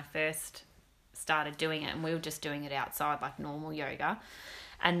 was when I first started doing it, and we were just doing it outside like normal yoga.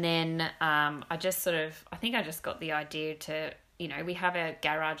 And then I just got the idea to, we have a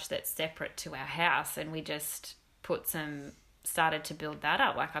garage that's separate to our house, and we just started to build that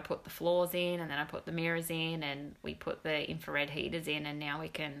up. Like I put the floors in, and then I put the mirrors in, and we put the infrared heaters in, and now we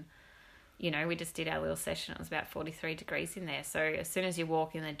can, we just did our little session. It was about 43 degrees in there. So as soon as you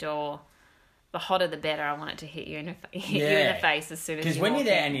walk in the door, the hotter the better. I want it to hit you in the face as soon as you walk in. Because when you're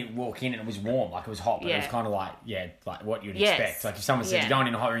there and you walk in and it was warm, like it was hot, but it was kind of like what you'd expect. Like if someone said you're going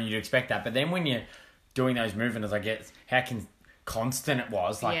in a hot room, you'd expect that. But then when you're doing those movements, I guess, how constant it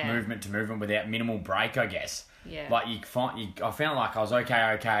was, movement to movement without minimal break, I guess. Yeah. Like I found like I was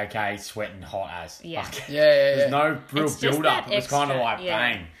okay, sweating hot as. Yeah. There's no real build up. It was kind of like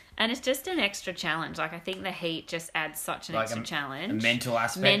bang. And it's just an extra challenge. Like I think the heat just adds such an extra challenge. A mental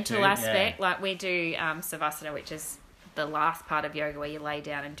aspect. Yeah. Like we do Savasana, which is the last part of yoga where you lay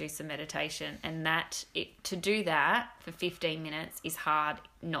down and do some meditation. And to do that for 15 minutes is hard,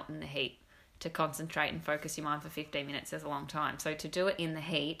 not in the heat. To concentrate and focus your mind for 15 minutes is a long time. So to do it in the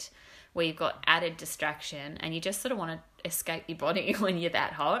heat, where you've got added distraction and you just sort of want escape your body when you're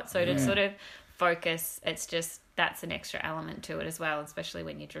that hot. So to sort of focus, it's just, that's an extra element to it as well, especially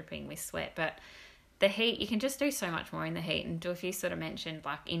when you're dripping with sweat. But the heat, you can just do so much more in the heat. And if you sort of mentioned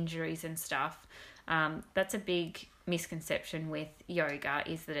like injuries and stuff, that's a big misconception with yoga,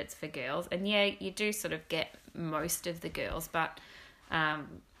 is that it's for girls. And yeah, you do sort of get most of the girls, but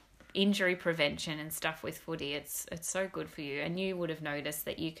injury prevention and stuff with footy, it's so good for you. And you would have noticed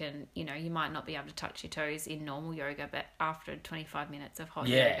that you can, you know, you might not be able to touch your toes in normal yoga, but after 25 minutes of hot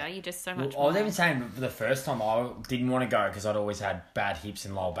yoga, you're just so much more. I was more. even saying the first time I didn't want to go because I'd always had bad hips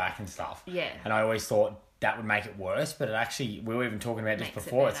and lower back and stuff. Yeah. And I always thought that would make it worse, but it actually, we were even talking about this Makes it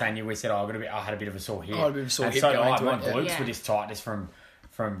before. better. Saying I said, I had a bit of a sore hip. I had a bit of a sore and hip so going my into it, glutes yeah. were just tight just from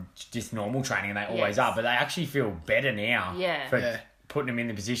just normal training, and they always Yes. are, but they actually feel better now. Yeah. For Yeah. putting them in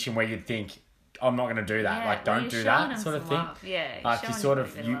the position where you'd think, I'm not going to do that. Yeah, Like, well, don't you're do showing that them sort of some thing. love. Yeah, you're Like, you're showing sort them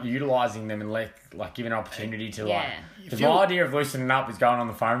of a bit of love. utilising them and like giving an opportunity to Yeah. like. Because feel- my idea of loosening up is going on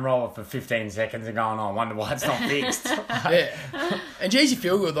the foam roller for 15 seconds and going, oh, I wonder why it's not fixed. Yeah, and geez, you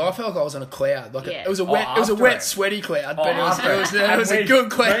feel good. Like, I felt like I was on a cloud. Like Yeah. it was a Oh, wet, after wet, it. sweaty cloud, Oh, but it was a good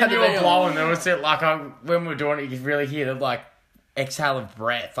cloud When to you be were on. blowing, there was like when we were doing it, you could really hear the like exhale of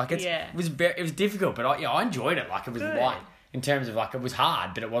breath. Like it was difficult, but I enjoyed it. Like it was Good. light in terms of like it was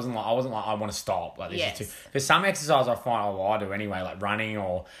hard, but it wasn't like I want to stop. Like this Yes. is too. There's some exercise I find I do anyway, like running,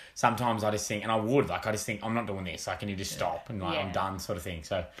 or sometimes I just think, and I just think I'm not doing this. Like, can you just stop and like I'm Yeah. done, sort of thing.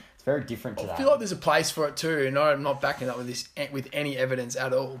 So it's very different to I that. feel like there's a place for it too, and I'm not backing up with this with any evidence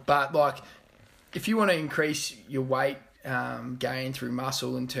at all. But like, if you want to increase your weight gain through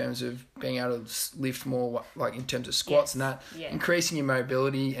muscle in terms of being able to lift more, like in terms of squats and that, increasing your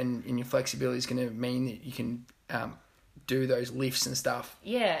mobility and your flexibility is going to mean that you can do those lifts and stuff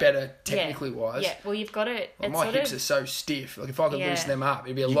better technically wise. Yeah, well, you've got to... Like, my hips are so stiff. Like, if I could loosen them up,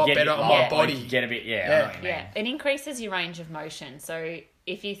 it'd be a lot get better it on lower, my body. like, you get a bit, I know what you mean. Yeah, it increases your range of motion. So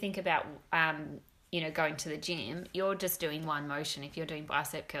if you think about, going to the gym, you're just doing one motion. If you're doing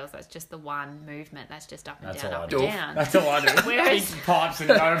bicep curls, that's just the one movement. That's just up and That's down, all I up do. and down. That's all I do. Whereas- Big pipes and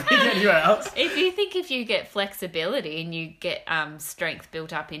no big anywhere else. If you get flexibility and you get strength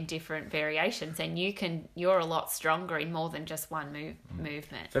built up in different variations, then you're a lot stronger in more than just one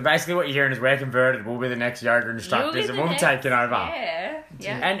movement. So basically what you're hearing is we're converted. We'll be the next yoga instructors and we'll be taking over. Yeah.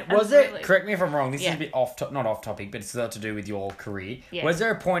 And was absolutely. it, correct me if I'm wrong, this is Yeah. a bit not off topic, but it's got to do with your career. Yeah. Was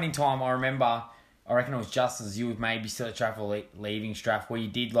there a point in time, I remember, I reckon it was just as you were maybe still at Strath or leaving Strath, where you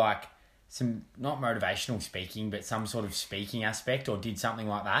did like some, not motivational speaking, but some sort of speaking aspect, or did something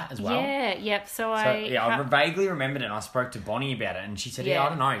like that as well? Yeah, yep. So I vaguely remembered it, and I spoke to Bonnie about it, and she said, I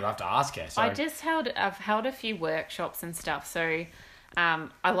don't know, you'll have to ask her. So I've held a few workshops and stuff. So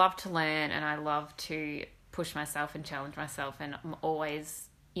I love to learn and I love to push myself and challenge myself. And I'm always,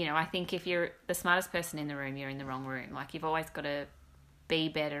 I think if you're the smartest person in the room, you're in the wrong room. Like, you've always got to be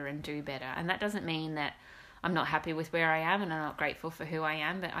better and do better. And that doesn't mean that I'm not happy with where I am and I'm not grateful for who I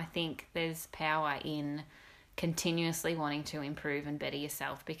am. But I think there's power in continuously wanting to improve and better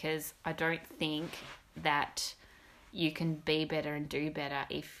yourself, because I don't think that you can be better and do better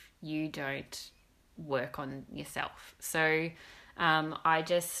if you don't work on yourself. So I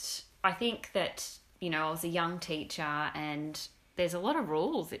think that, I was a young teacher and there's a lot of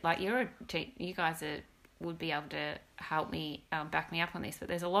rules. Like, you guys would be able to help me, back me up on this, but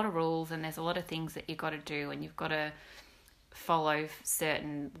there's a lot of rules and there's a lot of things that you've got to do, and you've got to follow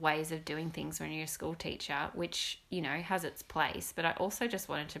certain ways of doing things when you're a school teacher, which, has its place. But I also just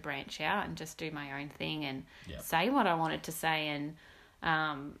wanted to branch out and just do my own thing and say what I wanted to say. And,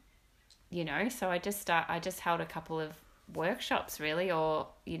 so I just held a couple of workshops really, or,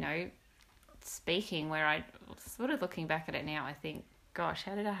 speaking, where I sort of looking back at it now, I think, gosh,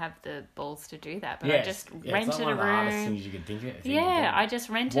 how did I have the balls to do that? But I just rented it's like one a of the hardest room. things you could think of. I just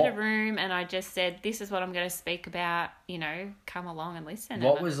rented a room and I just said, this is what I'm going to speak about, come along and listen.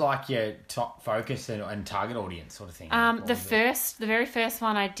 What was like your top focus and target audience sort of thing? The very first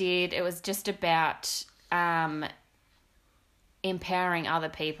one I did, it was just about empowering other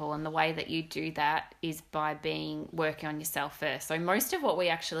people, and the way that you do that is by working on yourself first. So most of what we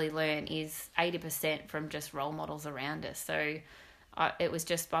actually learn is 80% from just role models around us. So it was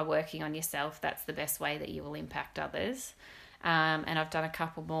just by working on yourself. That's the best way that you will impact others. And I've done a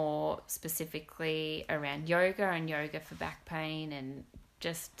couple more specifically around yoga and yoga for back pain, and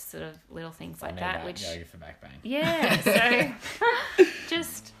just sort of little things like that. Which yoga for back pain. Yeah, so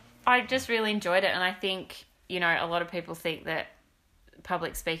I just really enjoyed it. And I think, a lot of people think that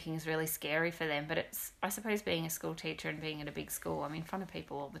public speaking is really scary for them, but it's, I suppose, being a school teacher and being at a big school, I'm in front of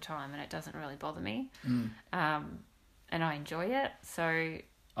people all the time and it doesn't really bother me. And I enjoy it. So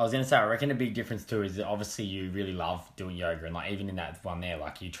I I was going to say, I reckon a big difference too is that obviously you really love doing yoga, and like even in that one there,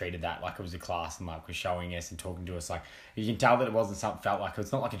 like you treated that like it was a class and like was showing us and talking to us. Like you can tell that it wasn't something, felt like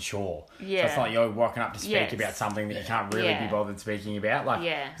it's not like a chore. Yeah. So it's not like you're walking up to speak Yes. about something that you can't really Yeah. be bothered speaking about. Like,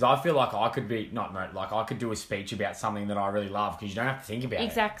 Yeah. because I feel like I could be, like I could do a speech about something that I really love because you don't have to think about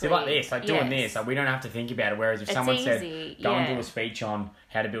Exactly. it. So like this, like doing Yes. this, like we don't have to think about it. Whereas if It's someone easy, said, go and yeah. do a speech on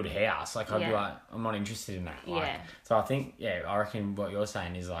how to build a house, like I'd be Yeah. like, I'm not interested in that. Like, Yeah. So I think, I reckon what you're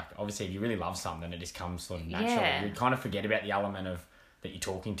saying is like, obviously if you really love something, it just comes sort of naturally. Yeah. You kind of forget about the element of that you're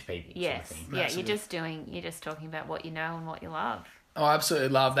talking to people. Yes. Sort of thing. Yeah, Massively. you're just talking about what you know and what you love. I absolutely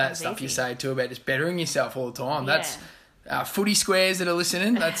love that Sounds stuff you easy. say too about just bettering yourself all the time. Yeah. That's footy squares that are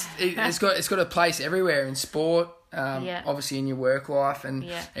listening. It's got a place everywhere in sport. Yeah. Obviously in your work life and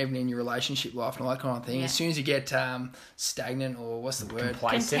Yeah. even in your relationship life and all that kind of thing. Yeah. As soon as you get stagnant or what's the word?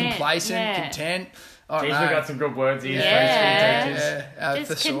 Complacent. Complacent, Yeah. content. I don't Jeez, know. we got some good words here. Yeah. Three teachers.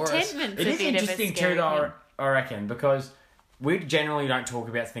 Just thesaurus. contentment's It a is bit of a interesting scary too, though, thing. I reckon, because we generally don't talk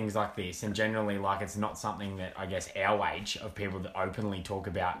about things like this, and generally, like, it's not something that I guess our age of people that openly talk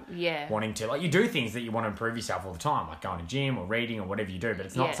about Yeah. wanting to, like, you do things that you want to improve yourself all the time, like going to gym or reading or whatever you do, but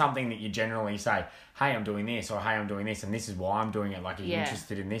it's not Yeah. something that you generally say, hey, I'm doing this, or hey, I'm doing this, and this is why I'm doing it. Like, are you Yeah.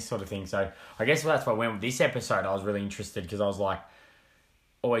 interested in this sort of thing? So I guess that's why I went with this episode. I was really interested because I was like,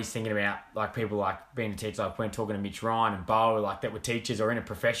 always thinking about like people like being a teacher, like when talking to Mitch Ryan and Bo, like that were teachers or in a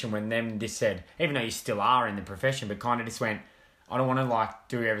profession, when them just said, even though you still are in the profession, but kind of just went, I don't want to like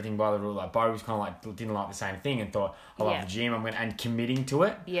do everything by the rule. Like Bo was kind of like didn't like the same thing and thought, I love Yeah. the gym, and committing to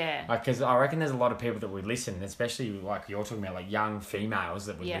it. Yeah. Like, because I reckon there's a lot of people that would listen, especially like you're talking about, like young females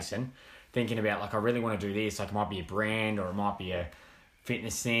that would Yeah. listen, thinking about like, I really want to do this. Like it might be a brand or it might be a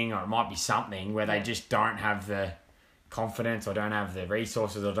fitness thing or it might be something where they Yeah. just don't have the confidence or don't have the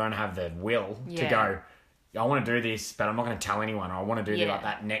resources or don't have the will to Yeah. go, I want to do this, but I'm not going to tell anyone, or I want to do Yeah. like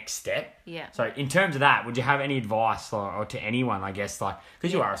that next step. Yeah. So in terms of that, would you have any advice or to anyone, I guess, like,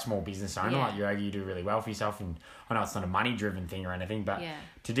 because you Yeah. are a small business owner, Yeah. like you do really well for yourself, and I know it's not a money driven thing or anything, but Yeah.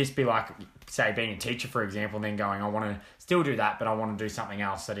 to just be like, say, being a teacher, for example, and then going, I want to still do that, but I want to do something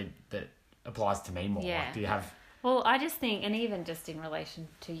else that applies to me more. Yeah. Like, do you have... Well, I just think, and even just in relation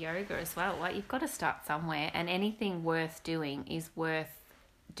to yoga as well, like you've got to start somewhere, and anything worth doing is worth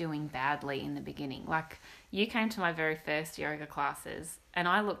doing badly in the beginning. Like you came to my very first yoga classes, and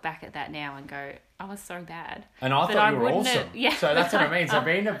I look back at that now and go, I was so bad. And I But thought you were wouldn't awesome. have- yeah. So that's what I mean. So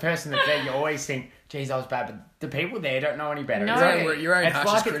being the person that's there, you always think, geez, I was bad, but the people there don't know any better. No. Your own It's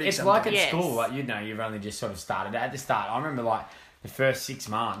harshest like critic it's like at Yes. school, like you've only just sort of started at the start. I remember like the first 6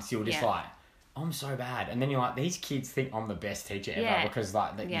 months, you were just Yeah. like, I'm so bad, and then you're like, these kids think I'm the best teacher ever Yeah. because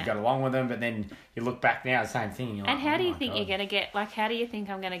like that Yeah. you got along with them, but then you look back now, the same thing. And you're And like, how oh do you my think God. you're going to get, like, how do you think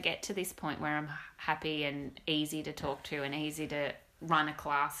I'm going to get to this point where I'm happy and easy to talk to and easy to run a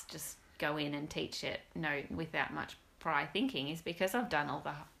class, just go in and teach it, without much prior thinking, is because I've done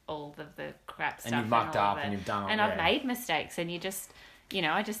all of the crap stuff. you've mucked all up of and it. you've done all- And I've yeah. made mistakes, and you just,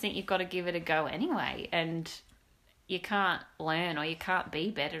 I just think you've got to give it a go anyway. And you can't learn or you can't be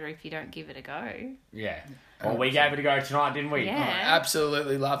better if you don't give it a go. Yeah. Well, we gave it a go tonight, didn't we? Yeah. I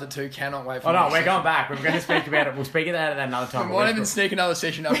absolutely love it too. Cannot wait for Oh no, next we're session. going back. We're going to speak about it. We'll speak about it another time. We might even sneak another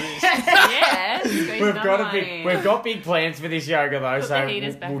session after this. Yeah. We've got big plans for this yoga though, Put so the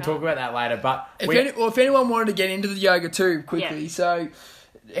heaters back we'll on. talk about that later. But If anyone wanted to get into the yoga too, quickly, Yeah. so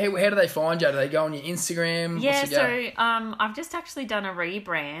how do they find you? Do they go on your Instagram? Yeah, What's the go? so I've just actually done a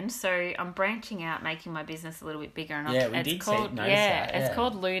rebrand, so I'm branching out, making my business a little bit bigger. And Yeah, we it's did called, notice that, it's yeah.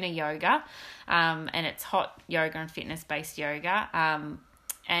 called Luna Yoga, and it's hot yoga and fitness based yoga.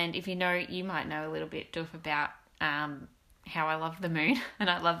 And if you might know a little bit, Doof, about how I love the moon and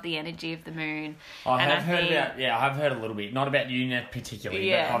I love the energy of the moon. I And have heard think- about, I have heard a little bit, not about you particularly,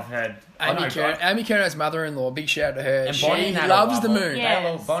 Yeah. but I've heard. Amy Kerno's mother-in-law, big shout out to her. And She Bonnie and that loves are the all- moon. Yeah. They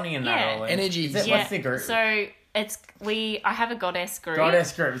love Bonnie and that Yeah. all. Energy. Is it, Yeah. what's the group? So I have a goddess group.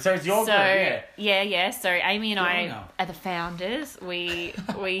 Goddess group. So it's your So group, yeah. yeah. So Amy and I Good on are the founders. We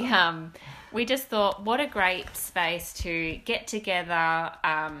just thought, what a great space to get together.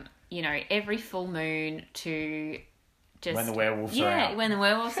 Every full moon to just When the werewolves are out. when the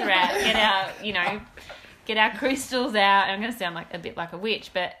werewolves are out, get our crystals out. I'm going to sound like a bit like a witch,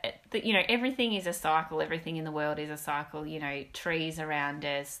 but everything is a cycle. Everything in the world is a cycle. Trees around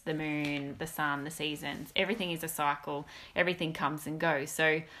us, the moon, the sun, the seasons. Everything is a cycle. Everything comes and goes.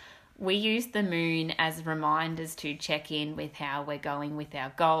 So we use the moon as reminders to check in with how we're going with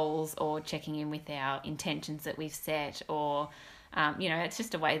our goals, or checking in with our intentions that we've set, or it's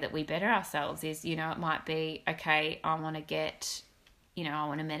just a way that we better ourselves. Is it might be, okay, I want to get I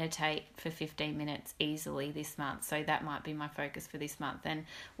want to meditate for 15 minutes easily this month. So that might be my focus for this month. And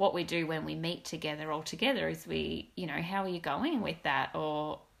what we do when we meet together all together is we, how are you going with that?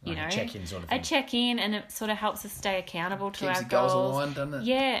 Or, Like a check-in sort of thing. A check-in, and it sort of helps us stay accountable to Keeps our the goals goals. aligned, doesn't it?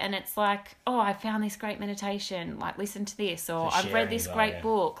 Yeah, and it's like, oh, I found this great meditation. Like, listen to this, or For I've read sharing this as well, great yeah.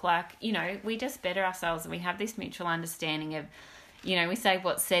 book. Like, we just better ourselves, and we have this mutual understanding of, we say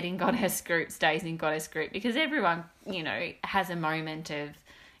what's said in Goddess group stays in Goddess group, because everyone, has a moment of,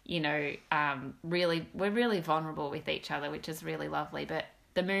 we're really vulnerable with each other, which is really lovely. But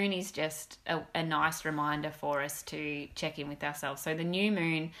the moon is just a nice reminder for us to check in with ourselves. So the new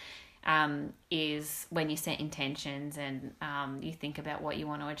moon is when you set intentions and you think about what you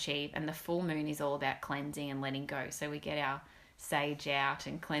want to achieve, and the full moon is all about cleansing and letting go. So we get our sage out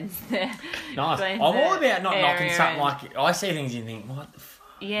and cleanse the Nice. cleanse I'm all the about not knocking area something and- like... I see things and you think, what the fuck?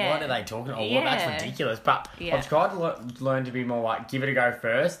 Yeah. What are they talking about? Well, Yeah. that's ridiculous. But Yeah. I've tried to learn to be more like, give it a go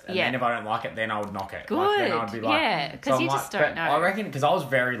first, and Yeah. then if I don't like it, then I would knock it. Good. Like, then I'd be like... Yeah, 'cause I'm you like, just don't but know. I reckon, because I was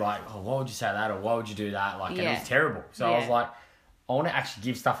very like, oh, why would you say that? Or why would you do that? Like, and it Yeah. was terrible. So I was Yeah. like, I want to actually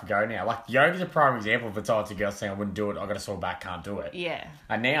give stuff a go now. Like, yoga's a prime example of a time to girl saying I wouldn't do it, I got a sore back, can't do it. Yeah.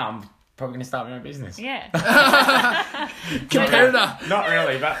 And now I'm probably going to start my own business. Yeah. Competitor. Not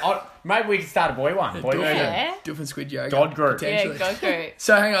really, but maybe we can start a boy one. Boy version. Yeah. Dolphin Squid Yoga. God group. Yeah, potentially. go group.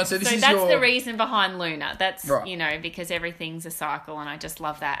 So hang on. So this So is that's your... the reason behind Luna. That's Right. because everything's a cycle, and I just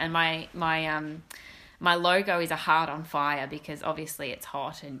love that. And my logo is a heart on fire, because obviously it's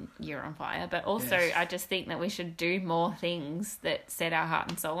hot and you're on fire. But also, Yes. I just think that we should do more things that set our heart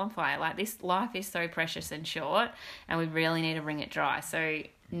and soul on fire. Like, this life is so precious and short, and we really need to wring it dry. So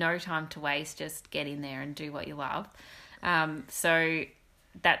no time to waste. Just get in there and do what you love. So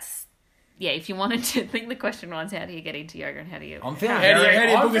that's... Yeah, if you wanted to think, the question was, how do you get into yoga and how do you... I'm feeling How do you- very, how do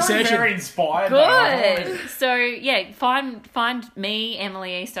you I'm book a feeling session? very inspired. though. Good. So yeah, find me,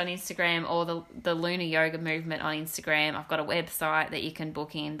 Emily East, on Instagram, or the Luna Yoga Movement on Instagram. I've got a website that you can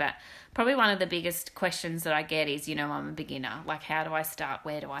book in, but probably one of the biggest questions that I get is, I'm a beginner. Like, how do I start?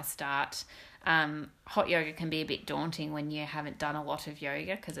 Where do I start? Hot yoga can be a bit daunting when you haven't done a lot of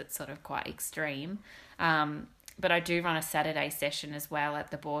yoga, because it's sort of quite extreme. But I do run a Saturday session as well at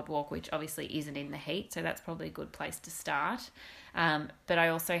the Boardwalk, which obviously isn't in the heat, so that's probably a good place to start. But I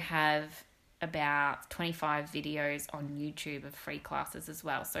also have about 25 videos on YouTube of free classes as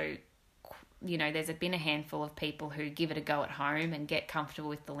well. So, there's been a handful of people who give it a go at home and get comfortable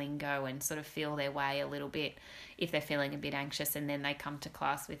with the lingo and sort of feel their way a little bit if they're feeling a bit anxious, and then they come to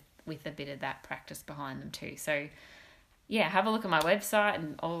class with a bit of that practice behind them too. So, yeah, have a look at my website,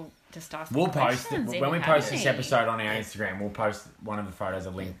 and I'll just ask. We'll post it. questions if When we you post have this any. episode on our Instagram, we'll post one of the photos, a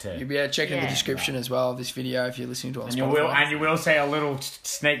link to. You'll be able to check in the Yeah. description as well of this video if you're listening to it on And Spotify. you will see a little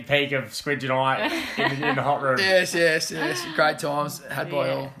sneak peek of Squid tonight in the hot room. Yes. Great times had by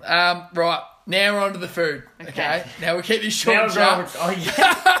Yeah. all. Right, now we're on to the food. Okay. Now we'll keep this short Now and we're sharp. going- oh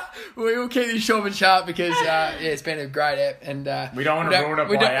yeah. We will keep this short and sharp because it's been a great app, and We don't want to ruin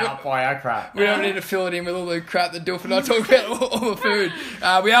it by our crap. We don't need to fill it in with all the crap that Dolphin and I talk about all the food.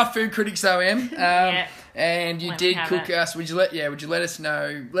 We are food critics though, Em. Yeah. And you Let me did have cook it. us. Would you let us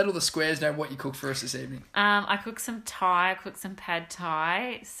know? Let all the squares know what you cooked for us this evening. I cooked some Thai. I cooked some pad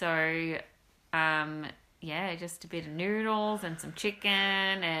Thai. So, just a bit of noodles and some chicken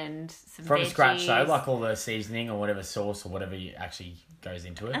and some From veggies. scratch, though, like all the seasoning or whatever sauce or whatever actually goes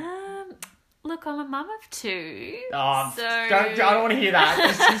into it. Look, I'm a mum of two. Oh, so I don't want to hear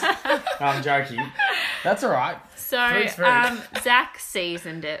that. I'm joking. That's all right. So, Food's food. Zach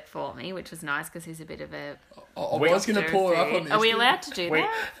seasoned it for me, which was nice because he's a bit of a... I was going to pull her up on this. Are we allowed to do We,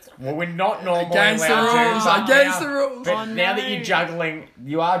 that? well, we're not normally Against the allowed rules, to. but against now- the rules. But Oh, now that no.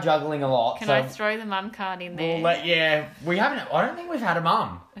 you are juggling a lot. Can so I throw the mum card in there? we'll let we haven't. I don't think we've had a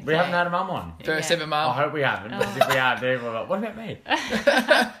mum. We Okay. haven't had a mum on. First Yeah. ever I mum. hope we haven't. Because if we are, then we're like, what about me?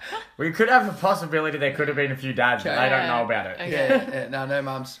 We could have a possibility there could have been a few dads, but Okay. they don't know about it. Okay. No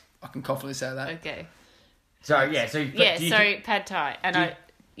mums. I can confidently say that. Okay. So yeah, so Yeah, do you so think- pad Thai. And do you- I...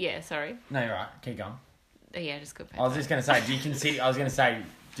 Yeah, sorry. no, you're right. Keep going. Yeah, just good pad I was Thai. just gonna say,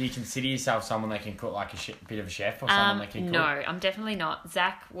 do you consider yourself someone that can cook, like a bit of a chef, or someone that can cook? No, I'm definitely not.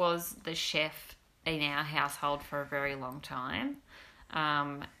 Zach was the chef in our household for a very long time.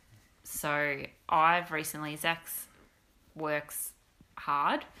 So Zach works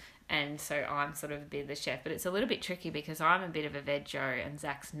hard, and so I'm sort of a bit of the chef. But it's a little bit tricky because I'm a bit of a veg-o and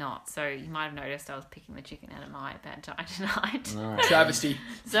Zach's not. So you might have noticed I was picking the chicken out of my pad Thai tonight. All right. Travesty.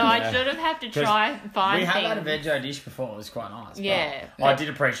 So I sort of have to 'Cause try and find We have things. had a veggie dish before. It was quite nice. but Yeah. I did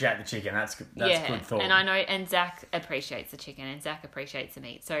appreciate the chicken. That's good thought. And I know, and Zach appreciates the chicken, and Zach appreciates the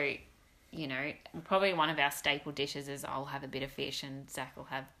meat. So you know, probably one of our staple dishes is I'll have a bit of fish and Zach will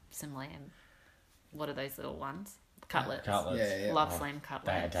have some lamb. What are those little ones? Cutlets. Yeah. Love lamb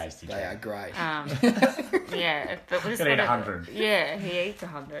They are cutlets. tasty. They are great. Yeah, but we're just Could eat gonna- 100. Yeah, he eats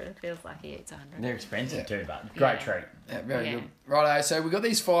 100. It feels like he eats 100. They're expensive too, but great Yeah. treat. Yeah, very Yeah. good. Righto, so we've got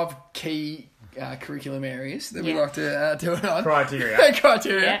these 5 key curriculum areas that we Yeah. like to do it on. Criteria.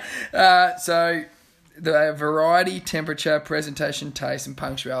 Criteria. So the variety, temperature, presentation, taste, and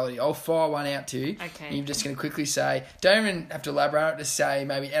punctuality. I'll fire one out to you. Okay. And you're just going to quickly say, don't even have to elaborate, just say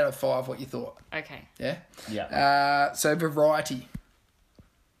maybe out of 5 what you thought. Okay. Yeah? Yeah. So variety.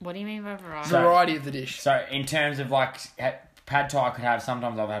 What do you mean by variety? So- Variety of the dish. So in terms of like pad thai, could have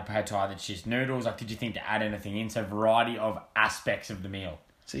sometimes I've had pad thai that's just noodles. Like, did you think to add anything in? So variety of aspects of the meal.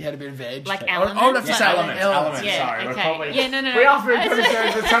 So you had a bit of veg. Like I would have to elements? say Like elements. Yeah, Sorry, we're okay. probably Yeah, no. we are very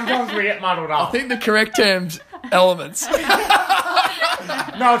concerned, but sometimes we get muddled I up. think the correct term's elements.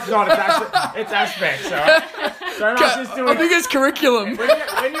 No, it's not. It's aspects. All right. Don't ask us to. I think it's curriculum.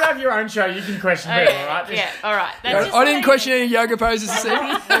 When you have your own show, you can question people, all right? Just- Yeah, all right. That's just I didn't like- question any yoga poses this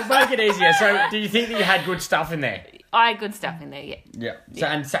evening. We'll make it easier. So, do you think that you had good stuff in there? I had good stuff in there, yeah. Yeah. So,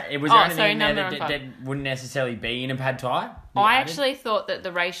 and so, was Oh, there anything sorry, in there number that, and that wouldn't necessarily be in a pad thai? I actually thought that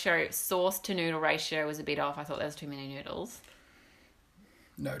the ratio, sauce to noodle ratio, was a bit off. I thought there was too many noodles.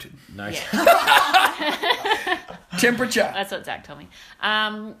 Noted. No. Yeah, Temperature. that's what Zach told me.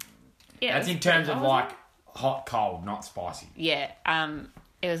 Yeah, That's it in was terms good. of Oh, was like it? hot, cold, not spicy. Yeah,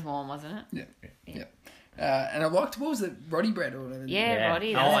 it was warm, wasn't it? Yeah. And I liked, what was it, Roddy bread or whatever? Yeah,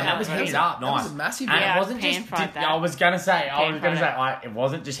 Roddy. Oh, and that was nice. heated up, That was nice. a massive And Yeah, it wasn't pan just. fried that. I was gonna say, Pan-fried it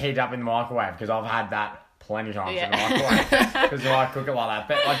wasn't just heated up in the microwave because I've had that plenty of times Yeah. in the microwave because I cook it like that.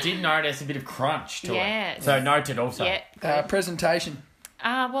 But I did notice a bit of crunch to Yeah. it. So noted also. Yeah. Presentation.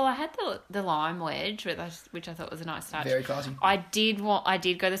 Well, I had the lime wedge, which I thought was a nice touch. Very classy. I did go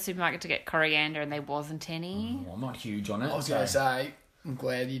to the supermarket to get coriander, and there wasn't any. Well, I'm not huge on it. I was going to say, I'm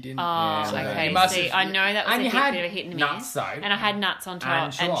glad you didn't. Oh, Yeah, okay. you must See, have- I know that was And a you bit had of a hit and nuts, miss. though. And I had nuts on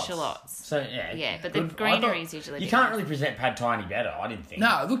top and shallots. So yeah. Yeah, but the Good. greenery I is usually You a bit can't nice. really present pad thai any better. I didn't think.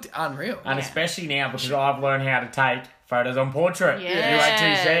 No, it looked unreal. And Yeah. especially now because I've learned how to take photos on portrait. Yes. You wait till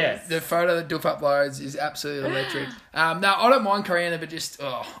you see it. The photo that Duff uploads is absolutely electric. No, I don't mind coriander, but just, I'd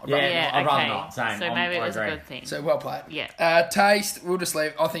rather Yeah. not. Yeah, I'd rather okay. not, same. So I maybe it was a agree. good thing. So well played. Yeah. Taste, we'll just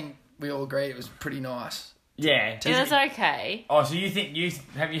leave. I think we all agree it was pretty nice. Yeah. It was okay. Oh, so you think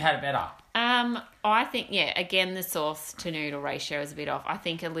have you had it better? I think, yeah, again, the sauce to noodle ratio is a bit off. I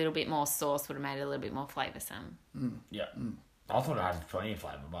think a little bit more sauce would have made it a little bit more flavoursome. Yeah. I thought it had plenty of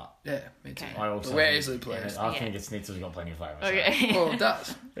flavour, but Yeah, me too. Okay. I also But we're think- easily pleased. I Yeah. think its schnitzel's got plenty of flavour. so- Okay. Well, it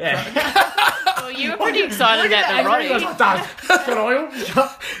does. Yeah. Well, you were pretty excited about the Everybody Roddy. goes, "Does got oil?"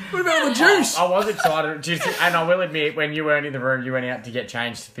 What about all the juice? I was excited, and I will admit, when you weren't in the room, you went out to get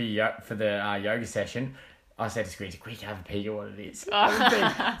changed for the yoga session. I said to Squeezy, "Quick, have a peek at what it is."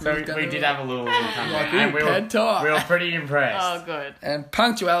 So we did have a little and we pad thai. were pretty impressed. Oh, good. And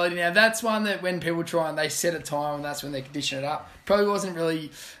punctuality. Now, that's one that when people try and they set a time and that's when they condition it up. Probably wasn't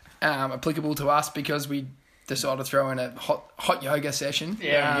really applicable to us because we decided to throw in a hot yoga session.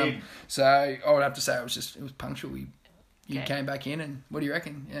 Yeah, we did. So I would have to say it was punctual. You Okay. came back in and what do you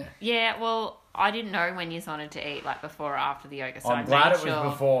reckon? Yeah. Yeah, well, I didn't know when you wanted to eat, like before or after the yoga, so I'm I glad made it was sure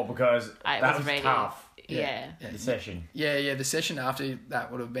before because it that was ready. tough. Yeah. The session. Yeah, the session after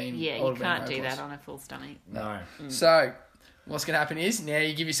that would have been. Yeah, would you have been can't do hopeless. that on a full stomach. No. So, what's going to happen is now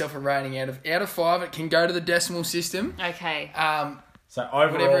you give yourself a rating out of 5. It can go to the decimal system. Okay. So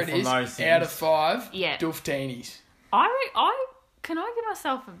overall, Whatever it from is, those things, out of 5. Yeah. Duftinis. Can I give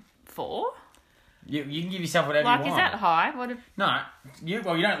myself a 4? you can give yourself whatever Like, you is want. that high? What if, No, you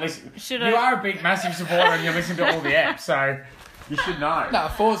don't listen. Should you I- are a big, massive supporter, and you listen to all the apps, so you should know. No,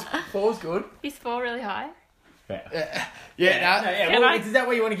 4's good. is 4 really high? Yeah, Can I- is that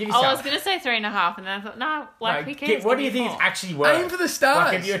what you want to give yourself? I was going to say 3.5, and then I thought, no, like, who cares? What do you Give me think is 4. actually worth? Aim for the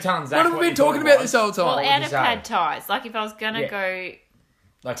stars. Like if you're telling Zach what have we you been talking thought about it this whole was, time? Well, would out you of say? pad thais, like if I was going to Yeah. go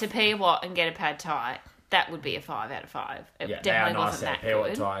like, to Pia Watt and get a pad thai, that would be a 5 out of 5. It yeah, definitely they are wasn't nice. that Peel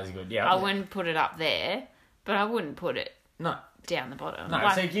good. Thai is good. Yeah. I wouldn't put it up there, but I wouldn't put it No, down the bottom. no.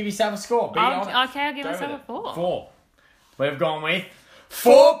 Like, So give yourself a score. Be I'll give Go myself with a 4. it. 4. We've gone with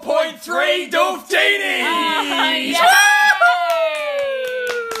 4.3 Duftinis!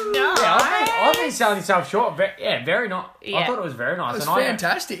 No. Yeah, I've been selling yourself short. Very nice. I Yeah. thought it was very nice. That's and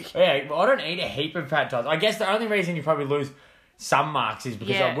fantastic. I don't eat a heap of pad thais. I guess the only reason you probably lose some marks is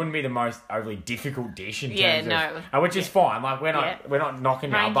because Yeah. it wouldn't be the most overly difficult dish in Yeah, terms no. of, which is fine. Like we're Yeah. not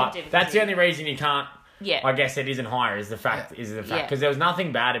knocking you, Range of but that's the difficulty. only reason you can't Yeah. I guess it isn't higher. Is the fact Yeah. because there was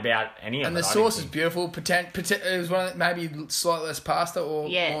nothing bad about any of And it. the I sauce is didn't think. beautiful. It was one of maybe slightly less pasta or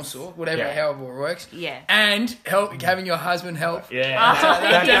Yes. more sauce, whatever, Yeah. however it works. Yeah. And having your husband help. Yeah, Oh,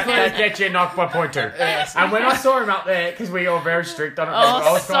 that gets you knocked by point 2. Yes. And when I saw him up there, because we were very strict on it. Oh, I was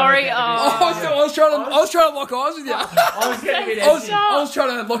trying to sorry. get the I was trying to lock eyes with you. I was getting a bit I was, edgy. I was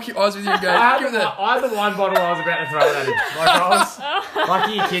trying to lock your eyes with you and go, I give had, it the, the... I had the wine bottle I was about to throw it at him. Like I was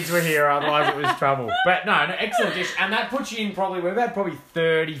lucky your kids were here, otherwise it was trouble. But no, excellent dish, and that puts you in we've had probably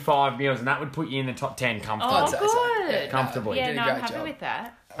 35 meals, and that would put you in the top 10 comfortably. Oh, I'd say so. good. Comfortably. Yeah, Did a no, great I'm happy job. with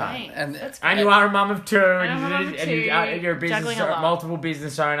that. Thanks. and- That's And good. you are a mum of 2, I'm a mum of and 2, you're a business, juggling a lot. multiple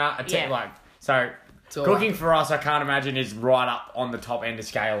business owner. Yeah. So. all Cooking right. for us, I can't imagine, is right up on the top end of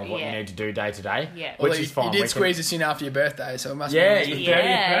scale of what you Yeah. need to do day to day. Yeah. Which Well, is fine. You We did can- squeeze us in after your birthday, so it must Yeah, be... your 30th,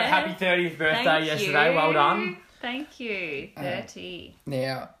 Yeah. happy 30th birthday Thank yesterday. you. Well done. Thank you. 30.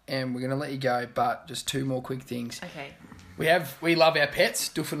 Now, and we're going to let you go, but just 2 more quick things. Okay. We love our pets,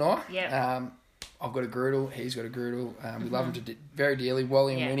 Duff and I. Yep. I've got a Groodle. He's got a Groodle. We love them very dearly,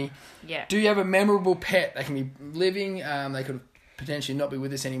 Wally and Yeah. Winnie. Yeah. Do you have a memorable pet? They can be living. They could potentially not be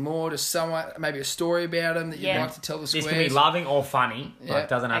with us anymore. Just somewhat, maybe a story about them that you'd Yeah. like to tell the This squares. can be loving or funny. Yeah. Like,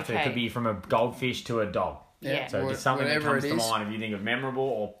 doesn't have to. It Okay. could be from a goldfish to a dog. Yeah. So just something that whatever comes it to is. mind if you think of memorable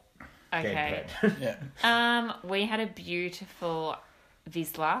or Okay. dead pet. Yeah. We had a beautiful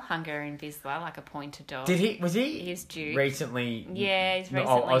Vizsla, Hungarian Vizsla, like a pointer dog. Was he He's due. recently? Yeah, he's No,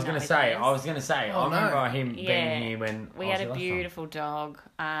 recently. I was going to say. nowadays. I was going to say. Oh, I remember no. him being here when we I was had a here last time. beautiful dog.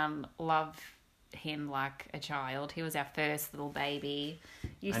 Love him like a child. He was our first little baby.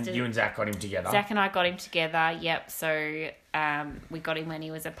 And you and Zach got him together. Zach and I got him together. Yep. So we got him when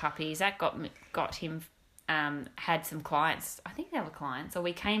he was a puppy. Zach got him. Had some clients. I think they were clients. Or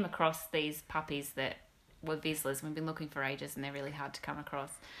we came across these puppies that were Vizslas. We've been looking for ages, and they're really hard to come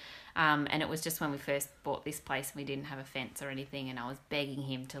across. And it was just when we first bought this place, and we didn't have a fence or anything. And I was begging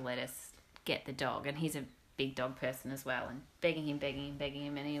him to let us get the dog, and he's a big dog person as well, and begging him,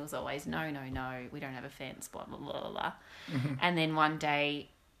 and he was always no, we don't have a fence, blah blah blah blah. And then one day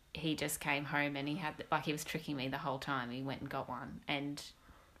he just came home, and he had he was tricking me the whole time. He went and got one, and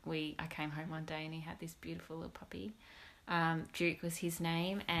I came home one day and he had this beautiful little puppy. Duke was his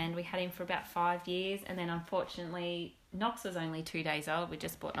name, and we had him for about 5 years, and then unfortunately Knox was only 2 days old. We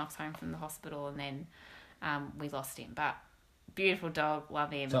just brought Knox home from the hospital, and then we lost him. But beautiful dog,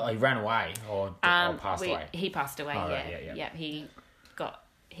 love him. So he ran away or passed away. He passed away. Oh, yeah. right, yeah. He got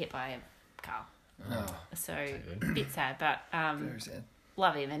hit by a car. Oh, So a bit sad, but very sad.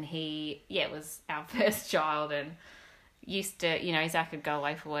 love him. And he was our first child, and used to, Zach would go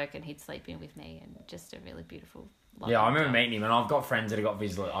away for work and he'd sleep in with me, and just a really beautiful. Yeah, I remember dog. meeting him, and I've got friends that have got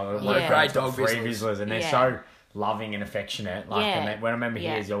Vizsla. I've got Yeah. friends Great dog got 3 Vizslas. Vizslas, and they're Yeah. so loving and affectionate. Like, Yeah. and when I remember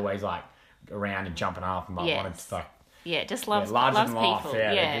Yeah. he's always like around and jumping up and like Yes. wanted to like Yeah, just loves large loves and laugh. people.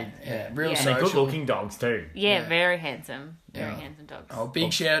 Yeah, Yeah. Yeah, real Yeah. and they're social. good-looking dogs too. Yeah, very handsome. Very Yeah. handsome dogs. Oh,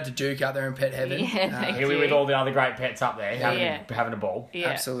 big shout out to Duke out there in Pet Heaven. Yeah, thank Here we you. with all the other great pets up there Yeah. having a ball. Yeah.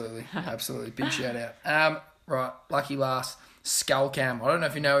 Absolutely, absolutely. Big shout out. Right, lucky last, Skull Cam. I don't know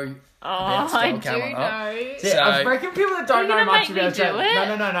if you know Oh, Skull I do Cam or not. know. Yeah, So- I reckon people that don't Are you know gonna much make me about do it. it? No. You No,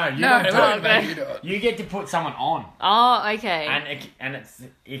 don't no, do no, it. Okay. you do it. You get to put someone on, Oh, okay. and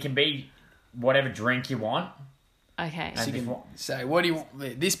it can be whatever drink you want. Okay. And You if can what- say, what do you?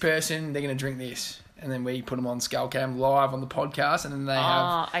 This person, they're going to drink this, and then we put them on Skull Cam live on the podcast, and then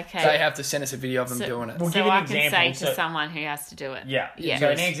they okay. have to send us a video of them So- doing it. We'll So give you I an can example. say to So- someone who has to do it. Yeah. Yeah. So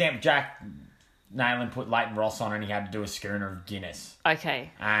Yes. an example, Jack Nayland put Leighton Ross on, and he had to do a schooner of Guinness, Okay.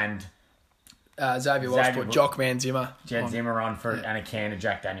 and Xavier Walsh Xavier put Wa- Jockman Zimmer. Jed on. Zimmer on for and a can of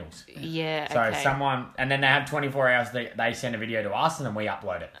Jack Daniels. Yeah. So okay. someone, and then they have 24 hours. They send a video to us, and then we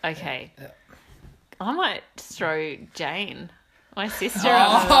upload it. Okay. I might throw Jane, my sister.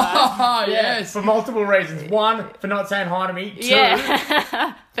 under that. Oh yes. For multiple reasons. One, for not saying hi to me. Two, Yeah.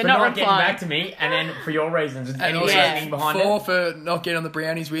 For for not not getting replying. back to me. And then for your reasons. And Any also Yeah. reasoning behind 4 it. for not getting on the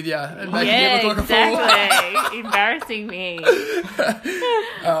brownies with you and making Yeah, you look like a fool. exactly. Embarrassing me.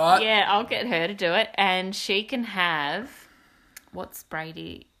 All right. Yeah, I'll get her to do it, and she can have. What's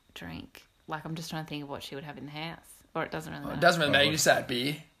Brady drink? Like, I'm just trying to think of what she would have in the house, or it doesn't really matter. It doesn't really matter. You just say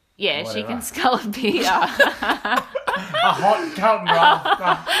beer. Yeah, she Whatever. can scull a beer. A hot Carlton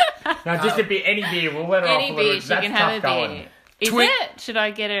draft. No, just a beer, any beer. We'll let her off Any a little beer, bit. she That's can have a tough going. beer. Is Twin- it? Should I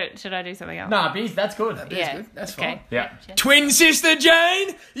get it? Should I do something else? No, beers, that's good. That's good. That's okay. fine. Yeah. Twin sister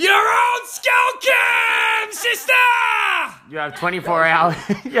Jane, you're on Skull Cam, sister. You have 24 hours.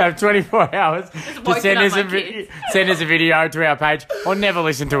 You have 24 hours to woken send up us my a send us a video to our page, or never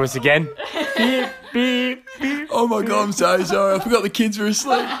listen to us again. Beep beep beep. All Oh my God, I'm so sorry. I forgot the kids were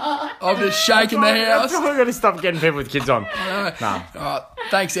asleep. I'm just shaking the house. We're going to stop getting people with kids on. Nah. Nah. All right.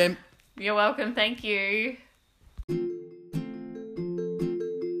 Thanks, Em. You're welcome. Thank you.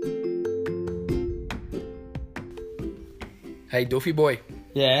 Hey, Duffy boy.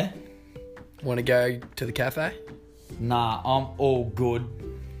 Yeah? Want to go to the cafe? Nah, I'm all good.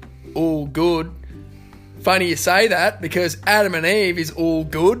 All good. Funny you say that because Adam and Eve is all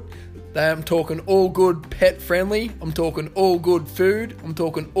good. I'm talking all good pet friendly. I'm talking all good food. I'm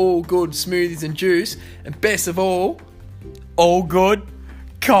talking all good smoothies and juice. And best of all good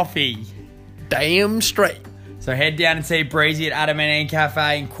coffee. damn straight. So head down and see Breezy at Adam and Eve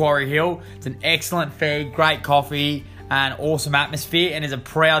Cafe in Quarry Hill. It's an excellent feed, great coffee, and awesome atmosphere, and is a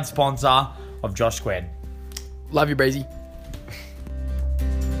proud sponsor of Josh Squared. Love you, Breezy.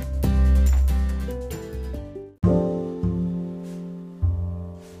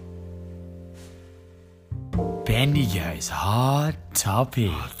 Bendigo's hot topic.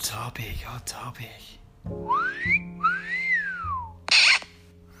 Hot topic.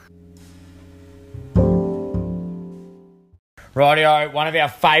 Rightio, one of our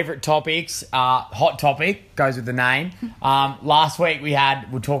favourite topics, hot topic, goes with the name. Last week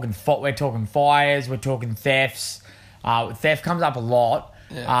we're talking fires, we're talking thefts. Theft comes up a lot.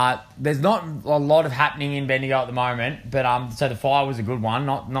 Yeah. There's not a lot of happening in Bendigo at the moment, but so the fire was a good one.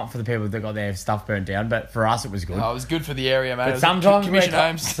 Not for the people that got their stuff burnt down, but for us it was good. Oh, it was good for the area, mate. But It was sometimes Commission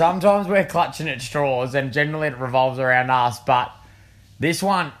Homes. sometimes we're clutching at straws, and generally it revolves around us. But this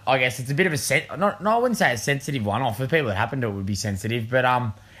one, I guess, it's a bit of a I wouldn't say a sensitive one. Or for people that happen to it would be sensitive, but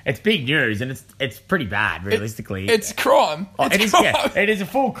it's big news and it's pretty bad, realistically. It's crime. It is. Yeah, it is a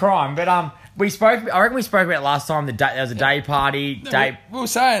full crime. But I reckon we spoke about last time. There was a day party. We were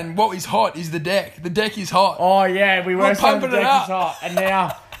saying what is hot is the deck. The deck is hot. Oh yeah, we were We're saying the pumping it deck up. is hot, and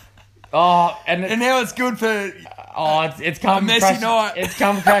now, And now it's good for... it's come A messy crashing, night. It's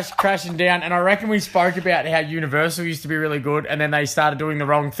come crashing down, and I reckon we spoke about how Universal used to be really good, and then they started doing the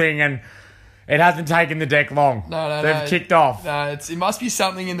wrong thing, and it hasn't taken the deck long. No. They've kicked off. No, it must be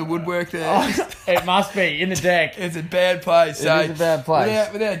something in the woodwork there. It must be in the deck. It's a bad place. So is a bad place.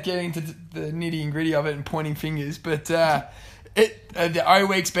 Without getting into the nitty and gritty of it and pointing fingers, but the O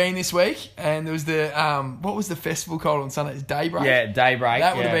Week's been this week, and there was the what was the festival called on Sunday? It's Daybreak. Yeah, Daybreak.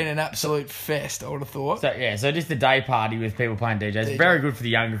 That would have yeah. been an absolute fest, I would have thought. So just a day party with people playing DJs. Very good for the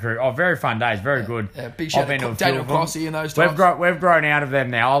younger crew. Oh, very fun days. Very good. Yeah, big shout I've been out to a few Daniel of them. Crossy and those We've types. grown out of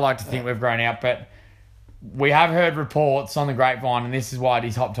them now. I like to think we've grown out, but we have heard reports on the grapevine, and this is why it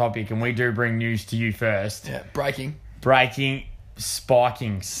is hot topic, and we do bring news to you first. Yeah, breaking.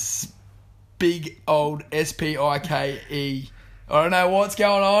 Spiking. Big old SPIKE. I don't know what's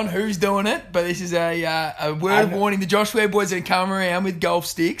going on, who's doing it, but this is a word of warning. The Josh Ware boys are going to come around with golf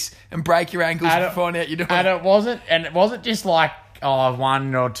sticks and break your ankles And to find out you're doing And it. it wasn't just like,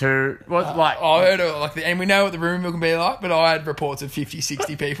 one or two. It was I heard it and we know what the room can be like, but I had reports of 50,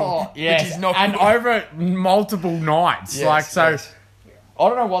 60 people, yes, which is not and good. over multiple nights. Yes, I yes.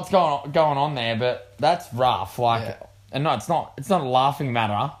 don't know what's going on there, but that's rough. Yeah. And no, it's not a laughing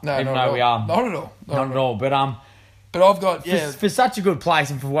matter. No, even not though at we all. are Not at all. not at all. But But I've got, for such a good place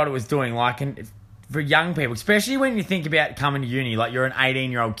and for what it was doing, and it's, for young people, especially when you think about coming to uni, like you're an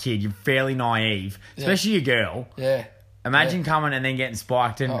 18-year-old kid, you're fairly naive, especially a girl. Yeah. Imagine coming and then getting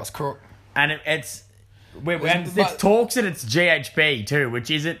spiked, and Oh, it's crook. and it's talks that it's GHB too,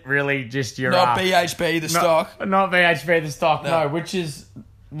 which isn't really just your Not BHB, the stock. not VHB the stock, No. no, which is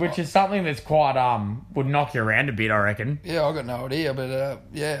something that's quite would knock you around a bit, I reckon. Yeah, I got no idea, but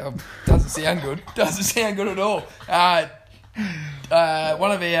doesn't sound good. Doesn't sound good at all.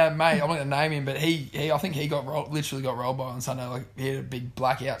 One of our mate, I'm not going to name him, but he I think he literally got rolled by on Sunday. Like he had a big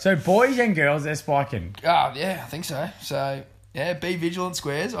blackout. So boys and girls, they're spiking. Oh yeah, I think so. So yeah, be vigilant,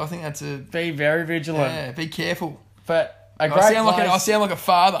 squares. I think that's Be very vigilant. yeah. Be careful. But a great I sound place, like a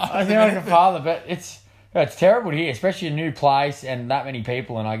father. I sound like a father, but it's terrible to hear, especially a new place and that many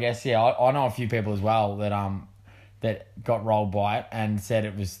people. And I guess I know a few people as well that got rolled by it and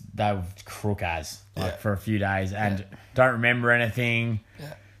said they were crook for a few days and don't remember anything.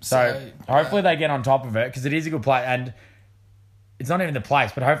 Yeah. So hopefully they get on top of it because it is a good place, and it's not even the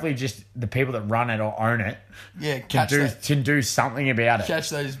place, but hopefully just the people that run it or own it yeah, can do something about it. catch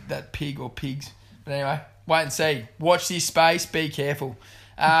that pig or pigs. But anyway, wait and see. Watch this space. Be careful.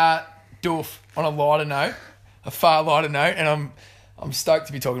 Doof. On a far lighter note, and I'm stoked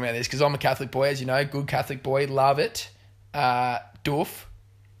to be talking about this because I'm a Catholic boy, as you know, good Catholic boy, love it. Doof,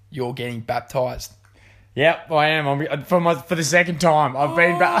 you're getting baptised. Yep, I am. For the second time. I've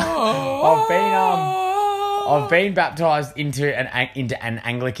been I've been baptised into an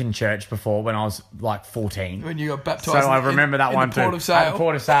Anglican church before when I was like 14. When you got baptised. So I remember that in one the too. Port of At Sale. the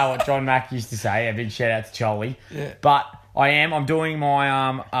Port of Sale, what John Mack used to say. A big shout out to Charlie. Yeah. But I'm doing my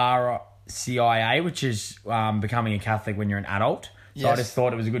RCIA, which is becoming a Catholic when you're an adult. So I Yes. just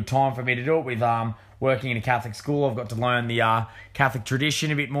thought it was a good time for me to do it with working in a Catholic school. I've got to learn the Catholic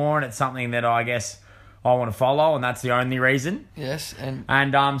tradition a bit more, and it's something that I guess I want to follow, and that's the only reason. Yes, and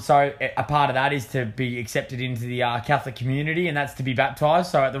So a part of that is to be accepted into the Catholic community, and that's to be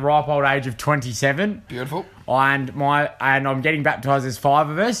baptised. So at the ripe old age of 27, beautiful. and I'm getting baptised. There's 5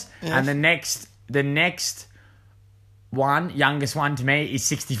 of us, Yes. and the next one, youngest one to me, is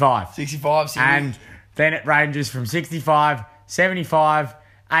 65, 65, and then it ranges from 65, 75,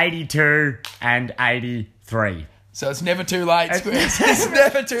 82, and 83. so it's never too late, Squares. It's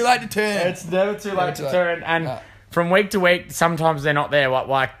never too late to turn. It's never too late too to late. turn. And No. from week to week, sometimes they're not there.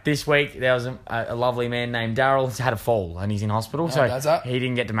 Like this week, there was a lovely man named Daryl who's had a fall and he's in hospital. So that's up. he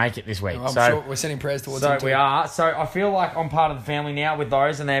didn't get to make it this week. I'm so sure we're sending prayers towards so him too. we are. So I feel like I'm part of the family now with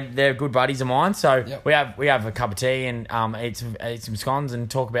those, and they're good buddies of mine. So Yep. we have a cup of tea and eat some scones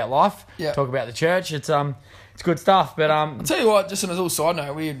and talk about life. Yep. Talk about the church. It's good stuff. But I'll tell you what, just on a little side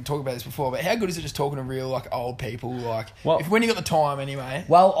note, we didn't talk about this before, but how good is it just talking to real like old people, like when you got the time anyway?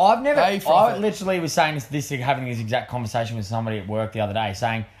 Well, I froth it. literally was saying having this exact conversation with somebody at work the other day,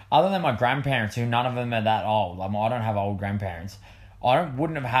 saying, other than my grandparents, who none of them are that old, like I don't have old grandparents,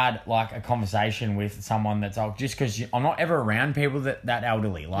 wouldn't have had like a conversation with someone that's old, just because I'm not ever around people that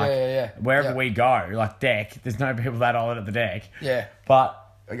elderly. Like Yeah. wherever Yeah. we go, like deck, there's no people that old at the deck. Yeah. But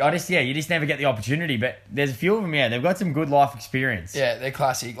you just never get the opportunity. But there's a few of them, they've got some good life experience. Yeah, they're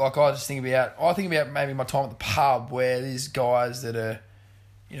classic. Like I think about maybe my time at the pub where there's guys that are,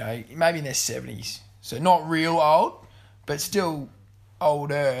 maybe in their 70s, so not real old, but still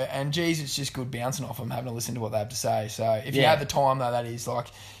older. And geez, it's just good bouncing off them, having to listen to what they have to say. So if you Yeah. have the time, though, that is like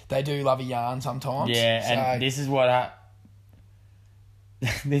they do love a yarn sometimes. Yeah, so, and this is what that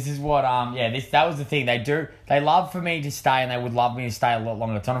was the thing. They love for me to stay, and they would love me to stay a lot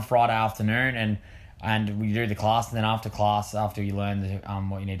longer. It's on a Friday afternoon, and we do the class, and then after class, after you learn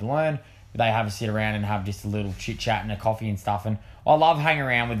what you need to learn, they have a sit around and have just a little chit chat and a coffee and stuff. And I love hanging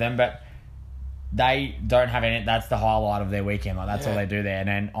around with them, but they don't have any. That's the highlight of their weekend. Like that's all they do there. And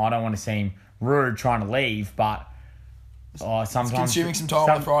then I don't want to seem rude trying to leave, but sometimes consuming some time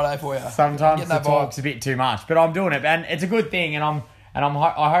on the Friday for you. Sometimes Getting the that vibe. talk's a bit too much, but I'm doing it, and it's a good thing. And I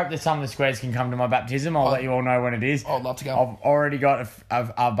hope that some of the squares can come to my baptism. I'll let you all know when it is. I'd love to go. I've already got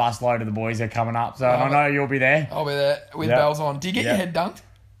a bus load of the boys that are coming up, so and I know you'll be there. I'll be there with Yep. bells on. Do you get your Yep. head dunked?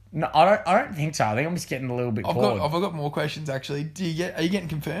 No, I don't think so. I think I'm just getting a little bit bored. I've got more questions actually. Are you getting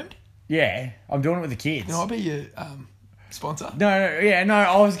confirmed? Yeah, I'm doing it with the kids. Can I be your sponsor? No,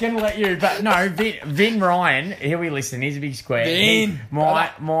 I was going to let you, but no, Vin Ryan, he'll be listening. He's a big square. Vin,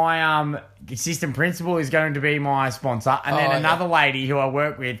 My assistant principal is going to be my sponsor, and then another lady who I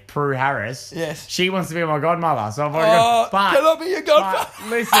work with, Prue Harris. Yes. she wants to be my godmother. So I've already got. Can I be your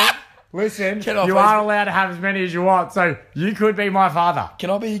godfather? Listen, Can I you please are be- allowed to have as many as you want. So you could be my father. Can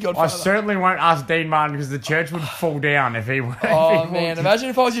I be your I godfather? certainly won't ask Dean Martin because the church would fall down if he. Oh man, imagine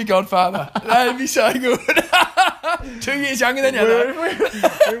if I was your godfather. That'd be so good. 2 years younger than you.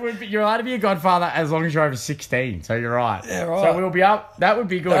 though. You're allowed to be a godfather as long as you're over 16, so you're right. Yeah, right. So we'll be up. That would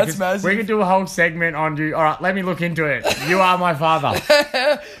be good. That's 'cause massive. We could do a whole segment on you. All right, let me look into it. You are my father.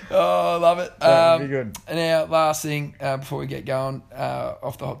 Oh, I love it. That'd be good. And now, last thing before we get going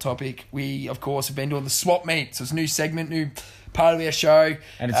off the hot topic, we of course have been doing the swap meet. So it's a new segment, new part of our show.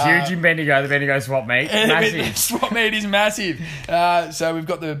 And it's huge in Bendigo, the Bendigo swap meet. Massive. Swap meet is massive. So we've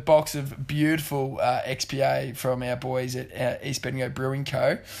got the box of beautiful XPA from our boys at East Bendigo Brewing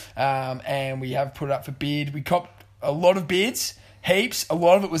Co. And we have put it up for bid. We copped a lot of bids, heaps. A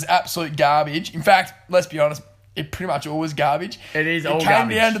lot of it was absolute garbage. In fact, let's be honest, it pretty much all was garbage. It is all It came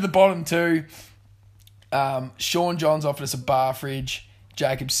garbage. down to the bottom two. Sean Johns offered us a bar fridge.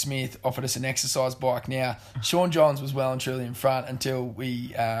 Jacob Smith offered us an exercise bike. Now, Sean Johns was well and truly in front until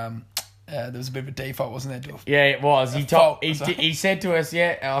we there was a bit of a default, wasn't there, Duff? Yeah, it was. fault. He said to us,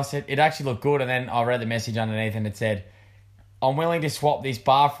 I said, it actually looked good. And then I read the message underneath and it said, I'm willing to swap this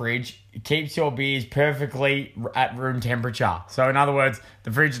bar fridge. It keeps your beers perfectly at room temperature. So, in other words,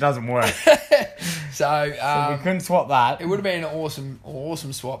 the fridge doesn't work. So, We couldn't swap that. it would have been an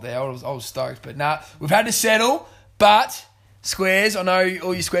awesome swap there. I was stoked. But nah, we've had to settle. But, Squares, I know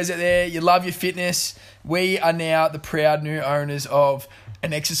all you Squares out there, you love your fitness. We are now the proud new owners of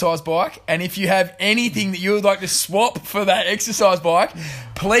an exercise bike. And if you have anything that you would like to swap for that exercise bike,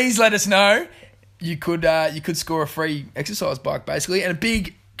 please let us know. You could score a free exercise bike, basically. And a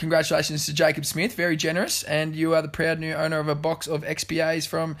big congratulations to Jacob Smith, very generous, and you are the proud new owner of a box of XPAs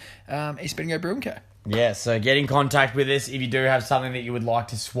from East Bendigo Brewing Co. Yeah, so get in contact with us if you do have something that you would like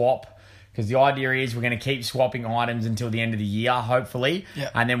to swap. Because the idea is we're going to keep swapping items until the end of the year, hopefully. Yeah.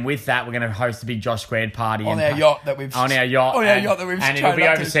 And then with that, we're going to host a big Josh Squared party. On our yacht that we've... On our yacht. And it'll be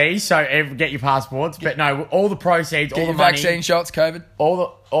overseas, so get your passports. But no, all the proceeds, all the money... vaccine shots, COVID.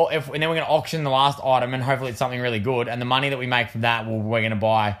 And then we're going to auction the last item, and hopefully it's something really good. And the money that we make from that, we're going to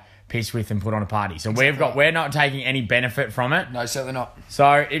buy piss with and put on a party. So we're not taking any benefit from it. No, certainly not.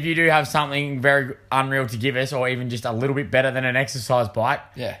 So if you do have something very unreal to give us, or even just a little bit better than an exercise bike,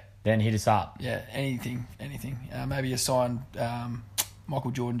 then hit us up. Yeah, anything. Maybe a signed Michael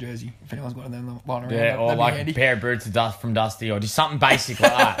Jordan jersey, if anyone's got them lying around. Yeah, or like a pair of boots from Dusty, or just something basic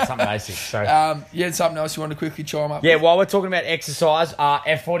like that. Something basic. So you had something else you want to quickly chime up? Yeah, while we're talking about exercise,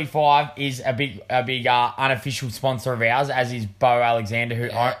 F45 is a big unofficial sponsor of ours, as is Bo Alexander,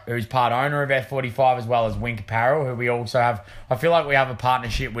 who's part owner of F45, as well as Wink Apparel, who we also have. I feel like we have a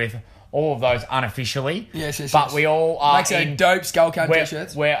partnership with all of those unofficially. Yes. But we all are Makes in dope Skull Cunt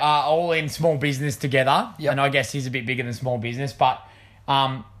t-shirts. We're all in small business together. Yep. And I guess he's a bit bigger than small business. But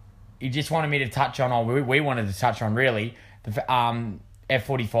he just wanted me to touch on, or we wanted to touch on, really, the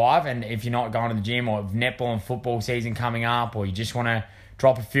F45. And if you're not going to the gym, or netball and football season coming up, or you just want to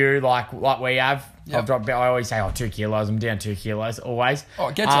drop a few like we have. Yep. I always say, 2 kilos. I'm down 2 kilos, always. Oh,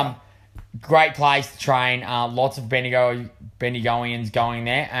 get some. Great place to train. Lots of Bendigoians going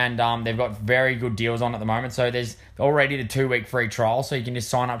there, and they've got very good deals on at the moment. So there's already the 2-week free trial, so you can just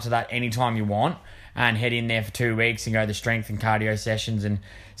sign up to that anytime you want and head in there for 2 weeks and go to the strength and cardio sessions and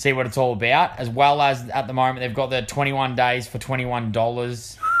see what it's all about. As well as at the moment they've got the 21 days for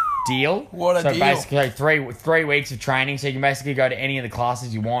 $21 deal. What a deal! So basically 3 weeks of training, so you can basically go to any of the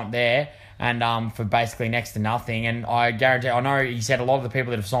classes you want there. And for basically next to nothing. And I guarantee, I know he said a lot of the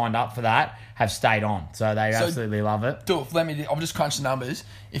people that have signed up for that have stayed on. So they absolutely love it. Doof, I'll just crunch the numbers.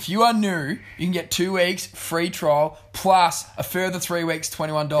 If you are new, you can get 2 weeks free trial plus a further 3 weeks,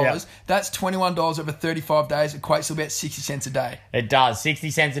 $21. Yep. That's $21 over 35 days. Equates to about 60 cents a day. It does. 60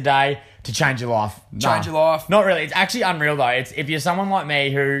 cents a day to change your life. Change your life. Not really. It's actually unreal though. It's if you're someone like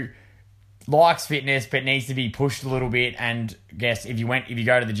me who likes fitness but needs to be pushed a little bit, and guess if you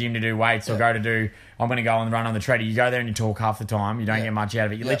go to the gym to do weights or I'm going to go and run on the treadmill, you go there and you talk half the time, you don't get much out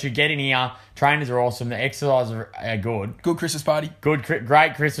of it. You literally get in here, trainers are awesome, the exercises are good. Good Christmas party.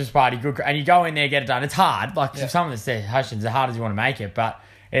 Great Christmas party, and you go in there, get it done. It's hard, like some of the sessions, as hard as you want to make it, but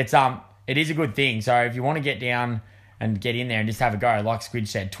it is a good thing. So if you want to get down and get in there and just have a go, like Squid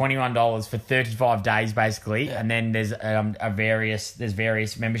said, $21 for 35 days basically, and then there's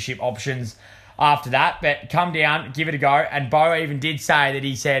various membership options after that. But come down, give it a go. And Bo even did say that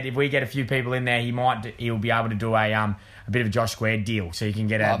he said if we get a few people in there, he'll be able to do a bit of a Josh Squared deal, so you can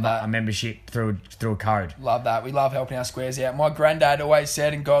get a membership through a code. Love that. We love helping our squares out. My granddad always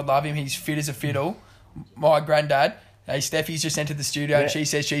said, and God love him, he's fit as a fiddle. My granddad, hey, Steffi's just entered the studio and she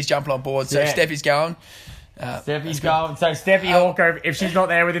says she's jumping on board. So Steffi's going. Steffi's going. So Steffi Hawker, if she's not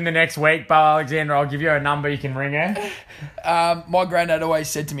there within the next week, Bo Alexander, I'll give you a number, you can ring her. My granddad always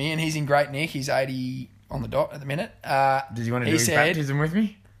said to me, and he's in great nick, he's 80 on the dot at the minute. Does he want to do his baptism with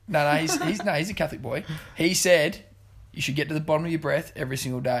me? No, he's a Catholic boy. He said you should get to the bottom of your breath every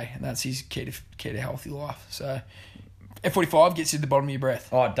single day, and that's his key to healthy life. So F45 gets you to the bottom of your breath.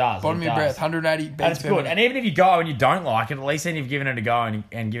 Oh, it does. Bottom of your breath, 180 beats That's per good. minute. And even if you go and you don't like it, at least then you've given it a go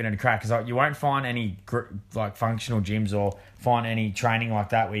and given it a crack. Because you won't find any functional gyms or find any training like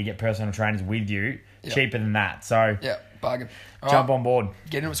that where you get personal trainers with you cheaper than that. So bargain. Jump on board.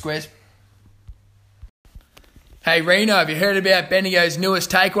 Get into it, squares. Hey, Reno, have you heard about Bendigo's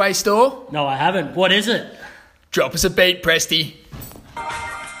newest takeaway store? No, I haven't. What is it? Drop us a beat, Presty.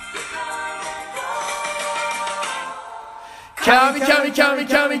 Come, Cocktail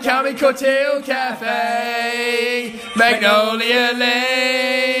Cafe, Magnolia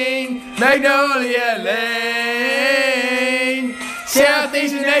Lane,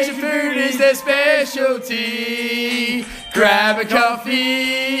 Southeastern Asian food is their specialty. Grab a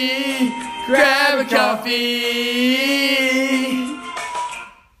coffee.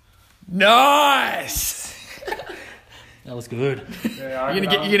 Nice. That was good. You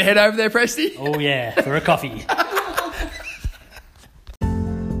gonna head over there, Presty? Oh yeah, for a coffee.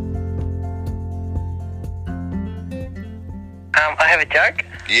 I have a joke.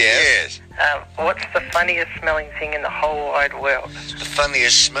 Yes. What's the funniest smelling thing in the whole wide world? The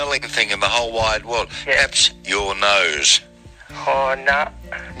funniest smelling thing in the whole wide world. Yeah. Perhaps your nose. Oh, no.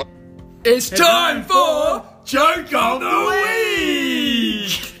 It's time for Joke of the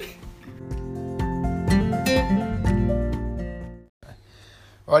Week!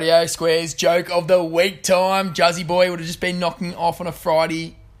 Rightio, Squares. Joke of the week time. Juzzy boy would have just been knocking off on a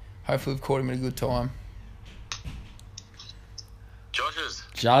Friday. Hopefully we've caught him at a good time. Josh's.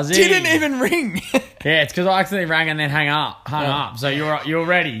 Juzzy. Didn't even ring. Yeah, it's because I accidentally rang and then hung up. So you're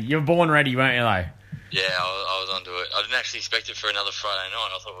ready. You're born ready, weren't you, though? Yeah, I was onto it. I didn't actually expect it for another Friday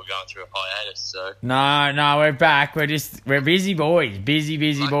night. I thought we were going through a hiatus, so... No, we're back. We're busy boys.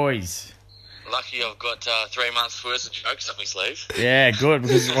 Busy boys. Lucky I've got 3 months' worth of jokes up my sleeve. Yeah, good,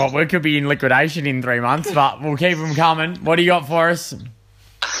 because we could be in liquidation in 3 months, but we'll keep them coming. What do you got for us?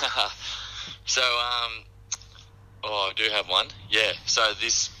 So, I do have one. Yeah, so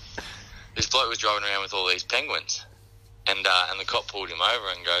this bloke was driving around with all these penguins, and the cop pulled him over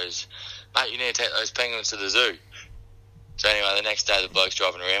and goes, "Mate, you need to take those penguins to the zoo." So anyway, the next day the bloke's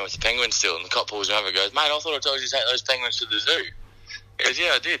driving around with the penguins still, and the cop pulls him over and goes, "Mate, I thought I told you to take those penguins to the zoo." He goes,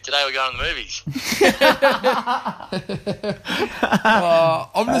 "Yeah, I did. Today we're going to the movies."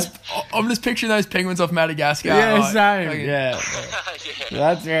 I'm just picturing those penguins off Madagascar. Yeah, like, same. fucking- Yeah.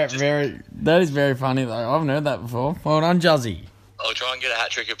 Yeah. That is very funny, though. I haven't heard that before. Well done, Juzzy. I'll try and get a hat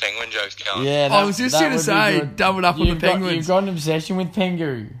trick of penguin jokes going. Yeah, I was just going to say, doubled up on the penguins. You've got an obsession with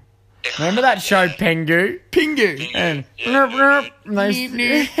Pengu. Remember that show, Pengu? Pingu. And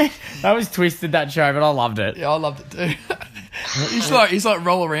Yeah. that was twisted, that show, but I loved it. Yeah, I loved it too. he's like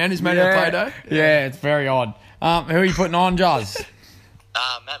roll around. He's made out of Play-Doh. Yeah, it's very odd. Who are you putting on, Juz?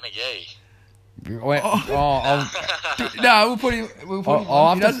 Matt McGee. No, we'll put him.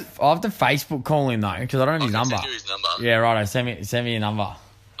 I'll have to Facebook call him though, because I don't have his I'll number. send you his number. Yeah, righto. Send me your number.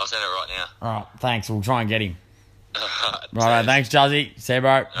 I'll send it right now. All right, thanks. We'll try and get him. Right, Righto, thanks, Juzzy. See you,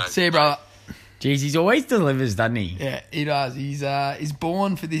 bro. See you, brother. Jeez, he always delivers, doesn't he? Yeah, he does. He's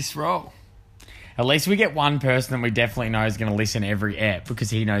born for this role. At least we get one person that we definitely know is going to listen every ep because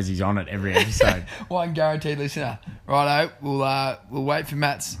he knows he's on it every episode. One guaranteed listener. Righto, we'll wait for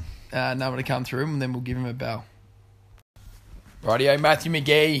Matt's number to come through and then we'll give him a bell. Rightio, Matthew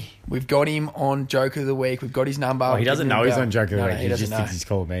McGee. We've got him on Joke of the Week. We've got his number. Oh, he doesn't know he's on Joke of the Week. No, He doesn't just know. thinks he's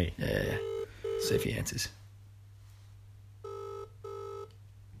called me. Yeah. See if he answers.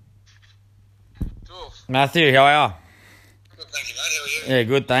 Matthew, how are Good, thank you, mate. How are you? you? Yeah,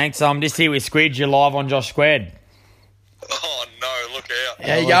 good, thanks. I'm just here with Squid. You're live on Josh Squared. Oh, no, look out.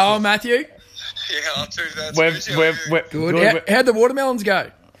 How you going, Matthew? Yeah, I'm too bad. We're Good. How'd the watermelons go?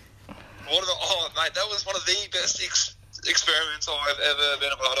 Mate, that was one of the best experiments I've ever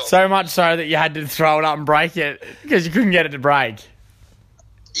been a part of. So much so that you had to throw it up and break it because you couldn't get it to break.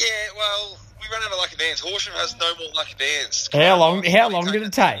 Yeah, well, we ran out of lucky bands. Horsham has no more lucky bands. How long did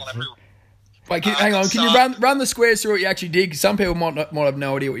it take? Wait, hang on. Can you run the squares through what you actually did? Because some people might have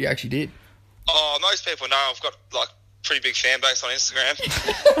no idea what you actually did. Oh, most people know. I've got like pretty big fan base on Instagram.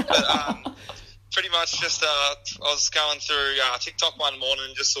 But pretty much just I was going through TikTok one morning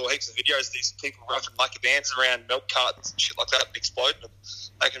and just saw heaps of videos of these people wrapping lucky bands around milk cartons and shit like that and exploding them,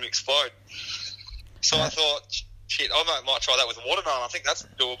 making them explode. So I thought, shit, I might try that with a watermelon. I think that's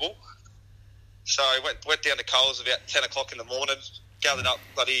doable. So I went down to Coles about 10 o'clock in the morning, gathered up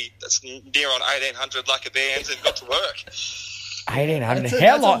that's near on 1,800 lucky bands and got to work. 1,800.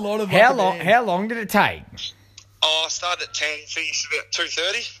 That's a lot of How long did it take? Oh, I started at 10, finished about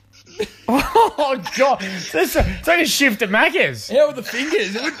 2:30. Oh God! It's like a shift at Macca's. How were the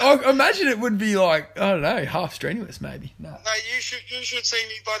fingers? I imagine it would be like, I don't know, half strenuous maybe. No. No, you should see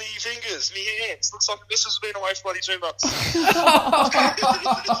me bloody fingers, me hands. Looks like this has been away for bloody 2 months.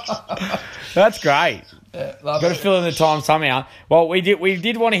 That's great. Love Got to it. fill in the time somehow. Well, we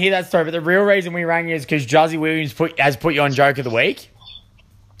did want to hear that story, but the real reason we rang you is because Juzzy Williams has put you on Joke of the Week.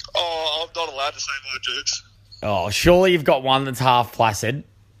 Oh, I'm not allowed to say my jokes. Oh, surely you've got one that's half placid.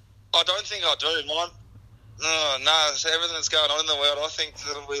 I don't think I do. Mine. No, it's everything that's going on in the world, I think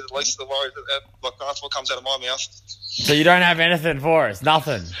that'll be the least of the worries. That's what comes out of my mouth. So you don't have anything for us?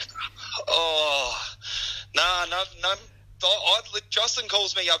 Nothing? Oh, no. Justin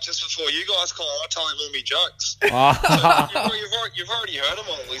calls me up just before you guys call. I tell him all my jokes. You've already heard them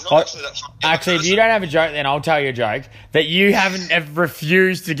all. He's not actually that funny. Actually, if you don't have a joke, then I'll tell you a joke. That you haven't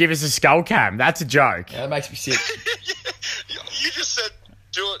refused to give us a skull cam. That's a joke. Yeah, that makes me sick. You just said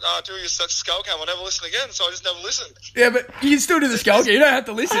do your skull cam. I'll never listen again, so I just never listened. Yeah, but you can still do the skull cam. You don't have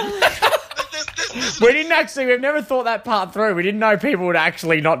to listen. We've never thought that part through. We didn't know people would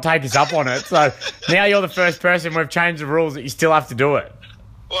actually not take us up on it. So now you're the first person. We've changed the rules that you still have to do it.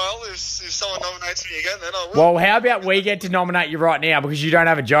 Well, if someone nominates me again, then I will. Well, how about we get to nominate you right now because you don't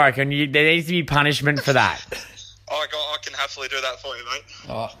have a joke and there needs to be punishment for that. I can happily do that for you, mate.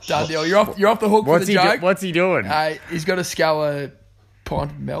 Oh, done deal. You're off the hook for the joke. What's he doing? He's got a sculler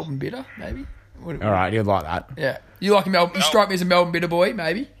pint of Melbourne bitter, maybe. All right, you'd like that. Yeah. You like a Melbourne? You strike me as a Melbourne bitter boy,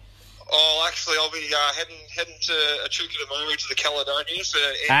 maybe. Oh, actually, I'll be heading to Echuca tomorrow to the Caledonia for.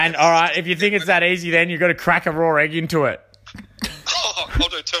 And all right, if you think it's that easy, then you've got to crack a raw egg into it. Oh, I'll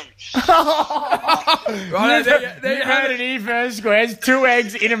do it too. Right, there You heard it here first, Squares. 2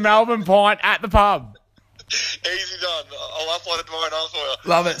 eggs in a Melbourne pint at the pub. Easy done. I'll upload it tomorrow night for you.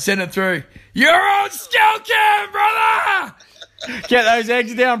 Love it. Send it through. You're on Stelcam, brother! Get those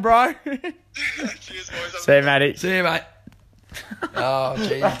eggs down, bro. Cheers, boys. See you, Matty. See you, mate. Oh,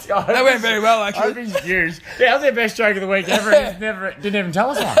 jeez. That went very well, I hope actually. he's used. Yeah, that was their best joke of the week ever. And he didn't even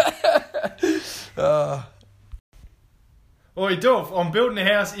tell us one. Oi, Doof, I'm building a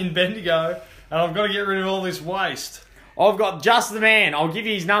house in Bendigo and I've got to get rid of all this waste. I've got just the man. I'll give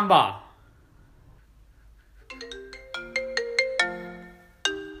you his number.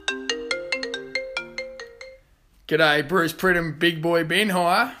 G'day, Bruce Pridham, big boy bin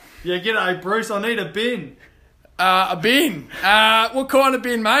hire. Yeah, g'day, Bruce. I need a bin. A bin. What kind of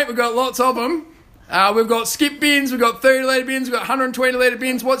bin, mate? We've got lots of them. We've got skip bins, we've got 30 litre bins, we've got 120 litre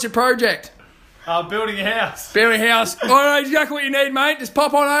bins. What's your project? Building a house. Building a house. I know exactly what you need, mate. Just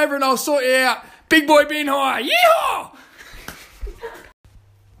pop on over and I'll sort you out. Big boy bin hire. Yeehaw!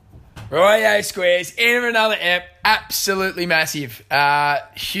 Righto, Squares. End of another ep. Absolutely massive.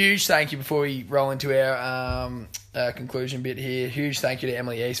 Huge thank you before we roll into our conclusion bit here. Huge thank you to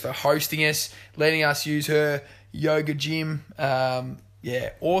Emily East for hosting us, letting us use her yoga gym.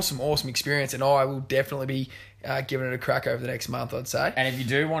 Awesome experience. And I will definitely be giving it a crack over the next month, I'd say. And if you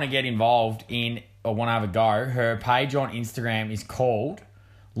do want to get involved in or want to have a go, her page on Instagram is called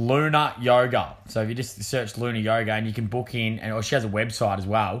Luna Yoga. So if you just search Luna Yoga and you can book in, or she has a website as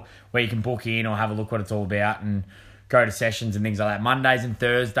well where you can book in or have a look what it's all about and go to sessions and things like that. Mondays and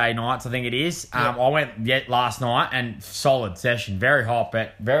Thursday nights, I think it is. I went last night and solid session. Very hot,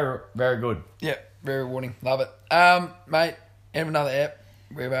 but very, very good. Yep, very rewarding. Love it. Mate, end of another ep.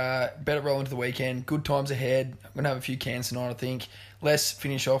 We've better roll into the weekend. Good times ahead. I'm going to have a few cans tonight, I think. Let's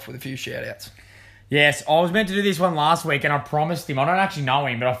finish off with a few shout-outs. Yes, I was meant to do this one last week and I promised him. I don't actually know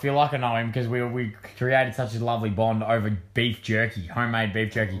him, but I feel like I know him because we created such a lovely bond over beef jerky, homemade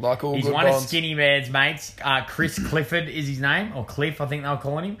beef jerky. Like all He's good one bonds. of Skinny Man's mates. Chris Clifford is his name, or Cliff, I think they were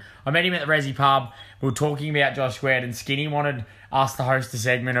calling him. I met him at the Resi pub. We were talking about Josh Squared, and Skinny wanted us to host a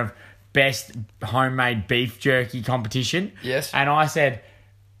segment of best homemade beef jerky competition. Yes. And I said,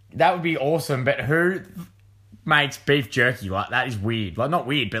 that would be awesome, but who makes beef jerky? Like, that is weird. Like, not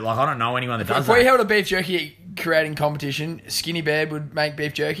weird, but like, I don't know anyone that does If that. we held a beef jerky creating competition, Skinny Bear would make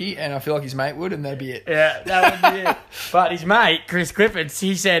beef jerky, and I feel like his mate would, and that'd be it. Yeah, that would be it. But his mate, Chris Clifford,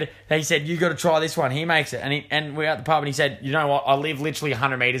 he said, you got to try this one. He makes it. And we're at the pub and he said, you know what? I live literally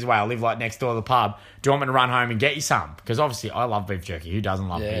 100 metres away. I live like next door to the pub. Do you want me to run home and get you some? Because obviously I love beef jerky. Who doesn't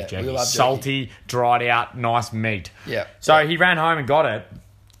love beef jerky? we love jerky. Salty, dried out, nice meat. Yeah. So he ran home and got it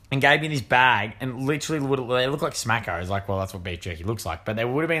and gave me this bag, and literally they look like Smackos. Like, well, that's what beef jerky looks like. But there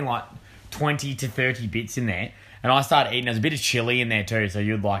would have been like 20 to 30 bits in there. And I started eating. There's a bit of chili in there too, so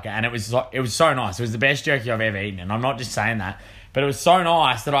you'd like it. And it was so nice. It was the best jerky I've ever eaten. And I'm not just saying that, but it was so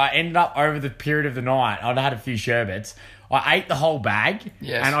nice that I ended up over the period of the night, I'd had a few sherbets. I ate the whole bag,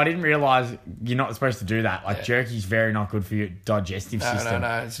 Yes. and I didn't realise you're not supposed to do that. Like, jerky's very not good for your digestive system.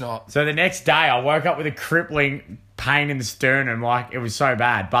 No, it's not. So the next day, I woke up with a crippling pain in the sternum. Like, it was so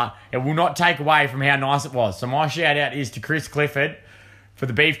bad. But it will not take away from how nice it was. So my shout-out is to Chris Clifford for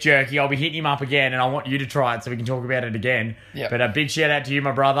the beef jerky. I'll be hitting him up again, and I want you to try it so we can talk about it again. Yep. But a big shout-out to you,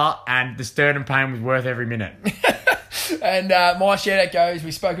 my brother, and the sternum pain was worth every minute. And my shout-out goes,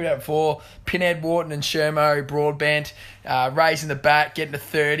 we spoke about it before, Pinhead Wharton and Shermo Broadbent, raising the bat, getting to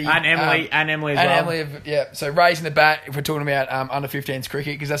 30. And Emily as well. Emily, yeah. So raising the bat, if we're talking about under 15s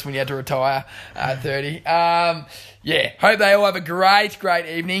cricket, because that's when you had to retire at 30. Hope they all have a great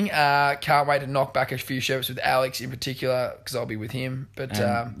evening. Can't wait to knock back a few shows with Alex in particular, because I'll be with him. But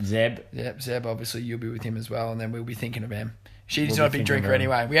Zeb. Yeah, Zeb, obviously you'll be with him as well, and then we'll be thinking of him. She's We'll not a be big thinking drinker of her.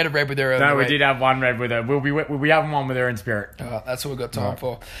 anyway. We had a red with her. No, we did have one red with her. We'll be having one with her in spirit. That's all we've got time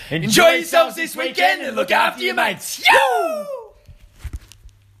for. Enjoy yourselves this weekend and look after your mates. Yo!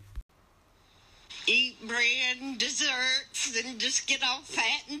 Eat bread and desserts and just get all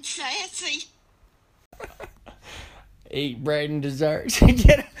fat and sassy. Eat bread and desserts.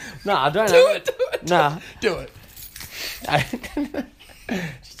 No, I don't know. Do it.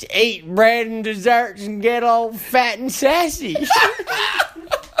 Just eat bread and desserts and get all fat and sassy.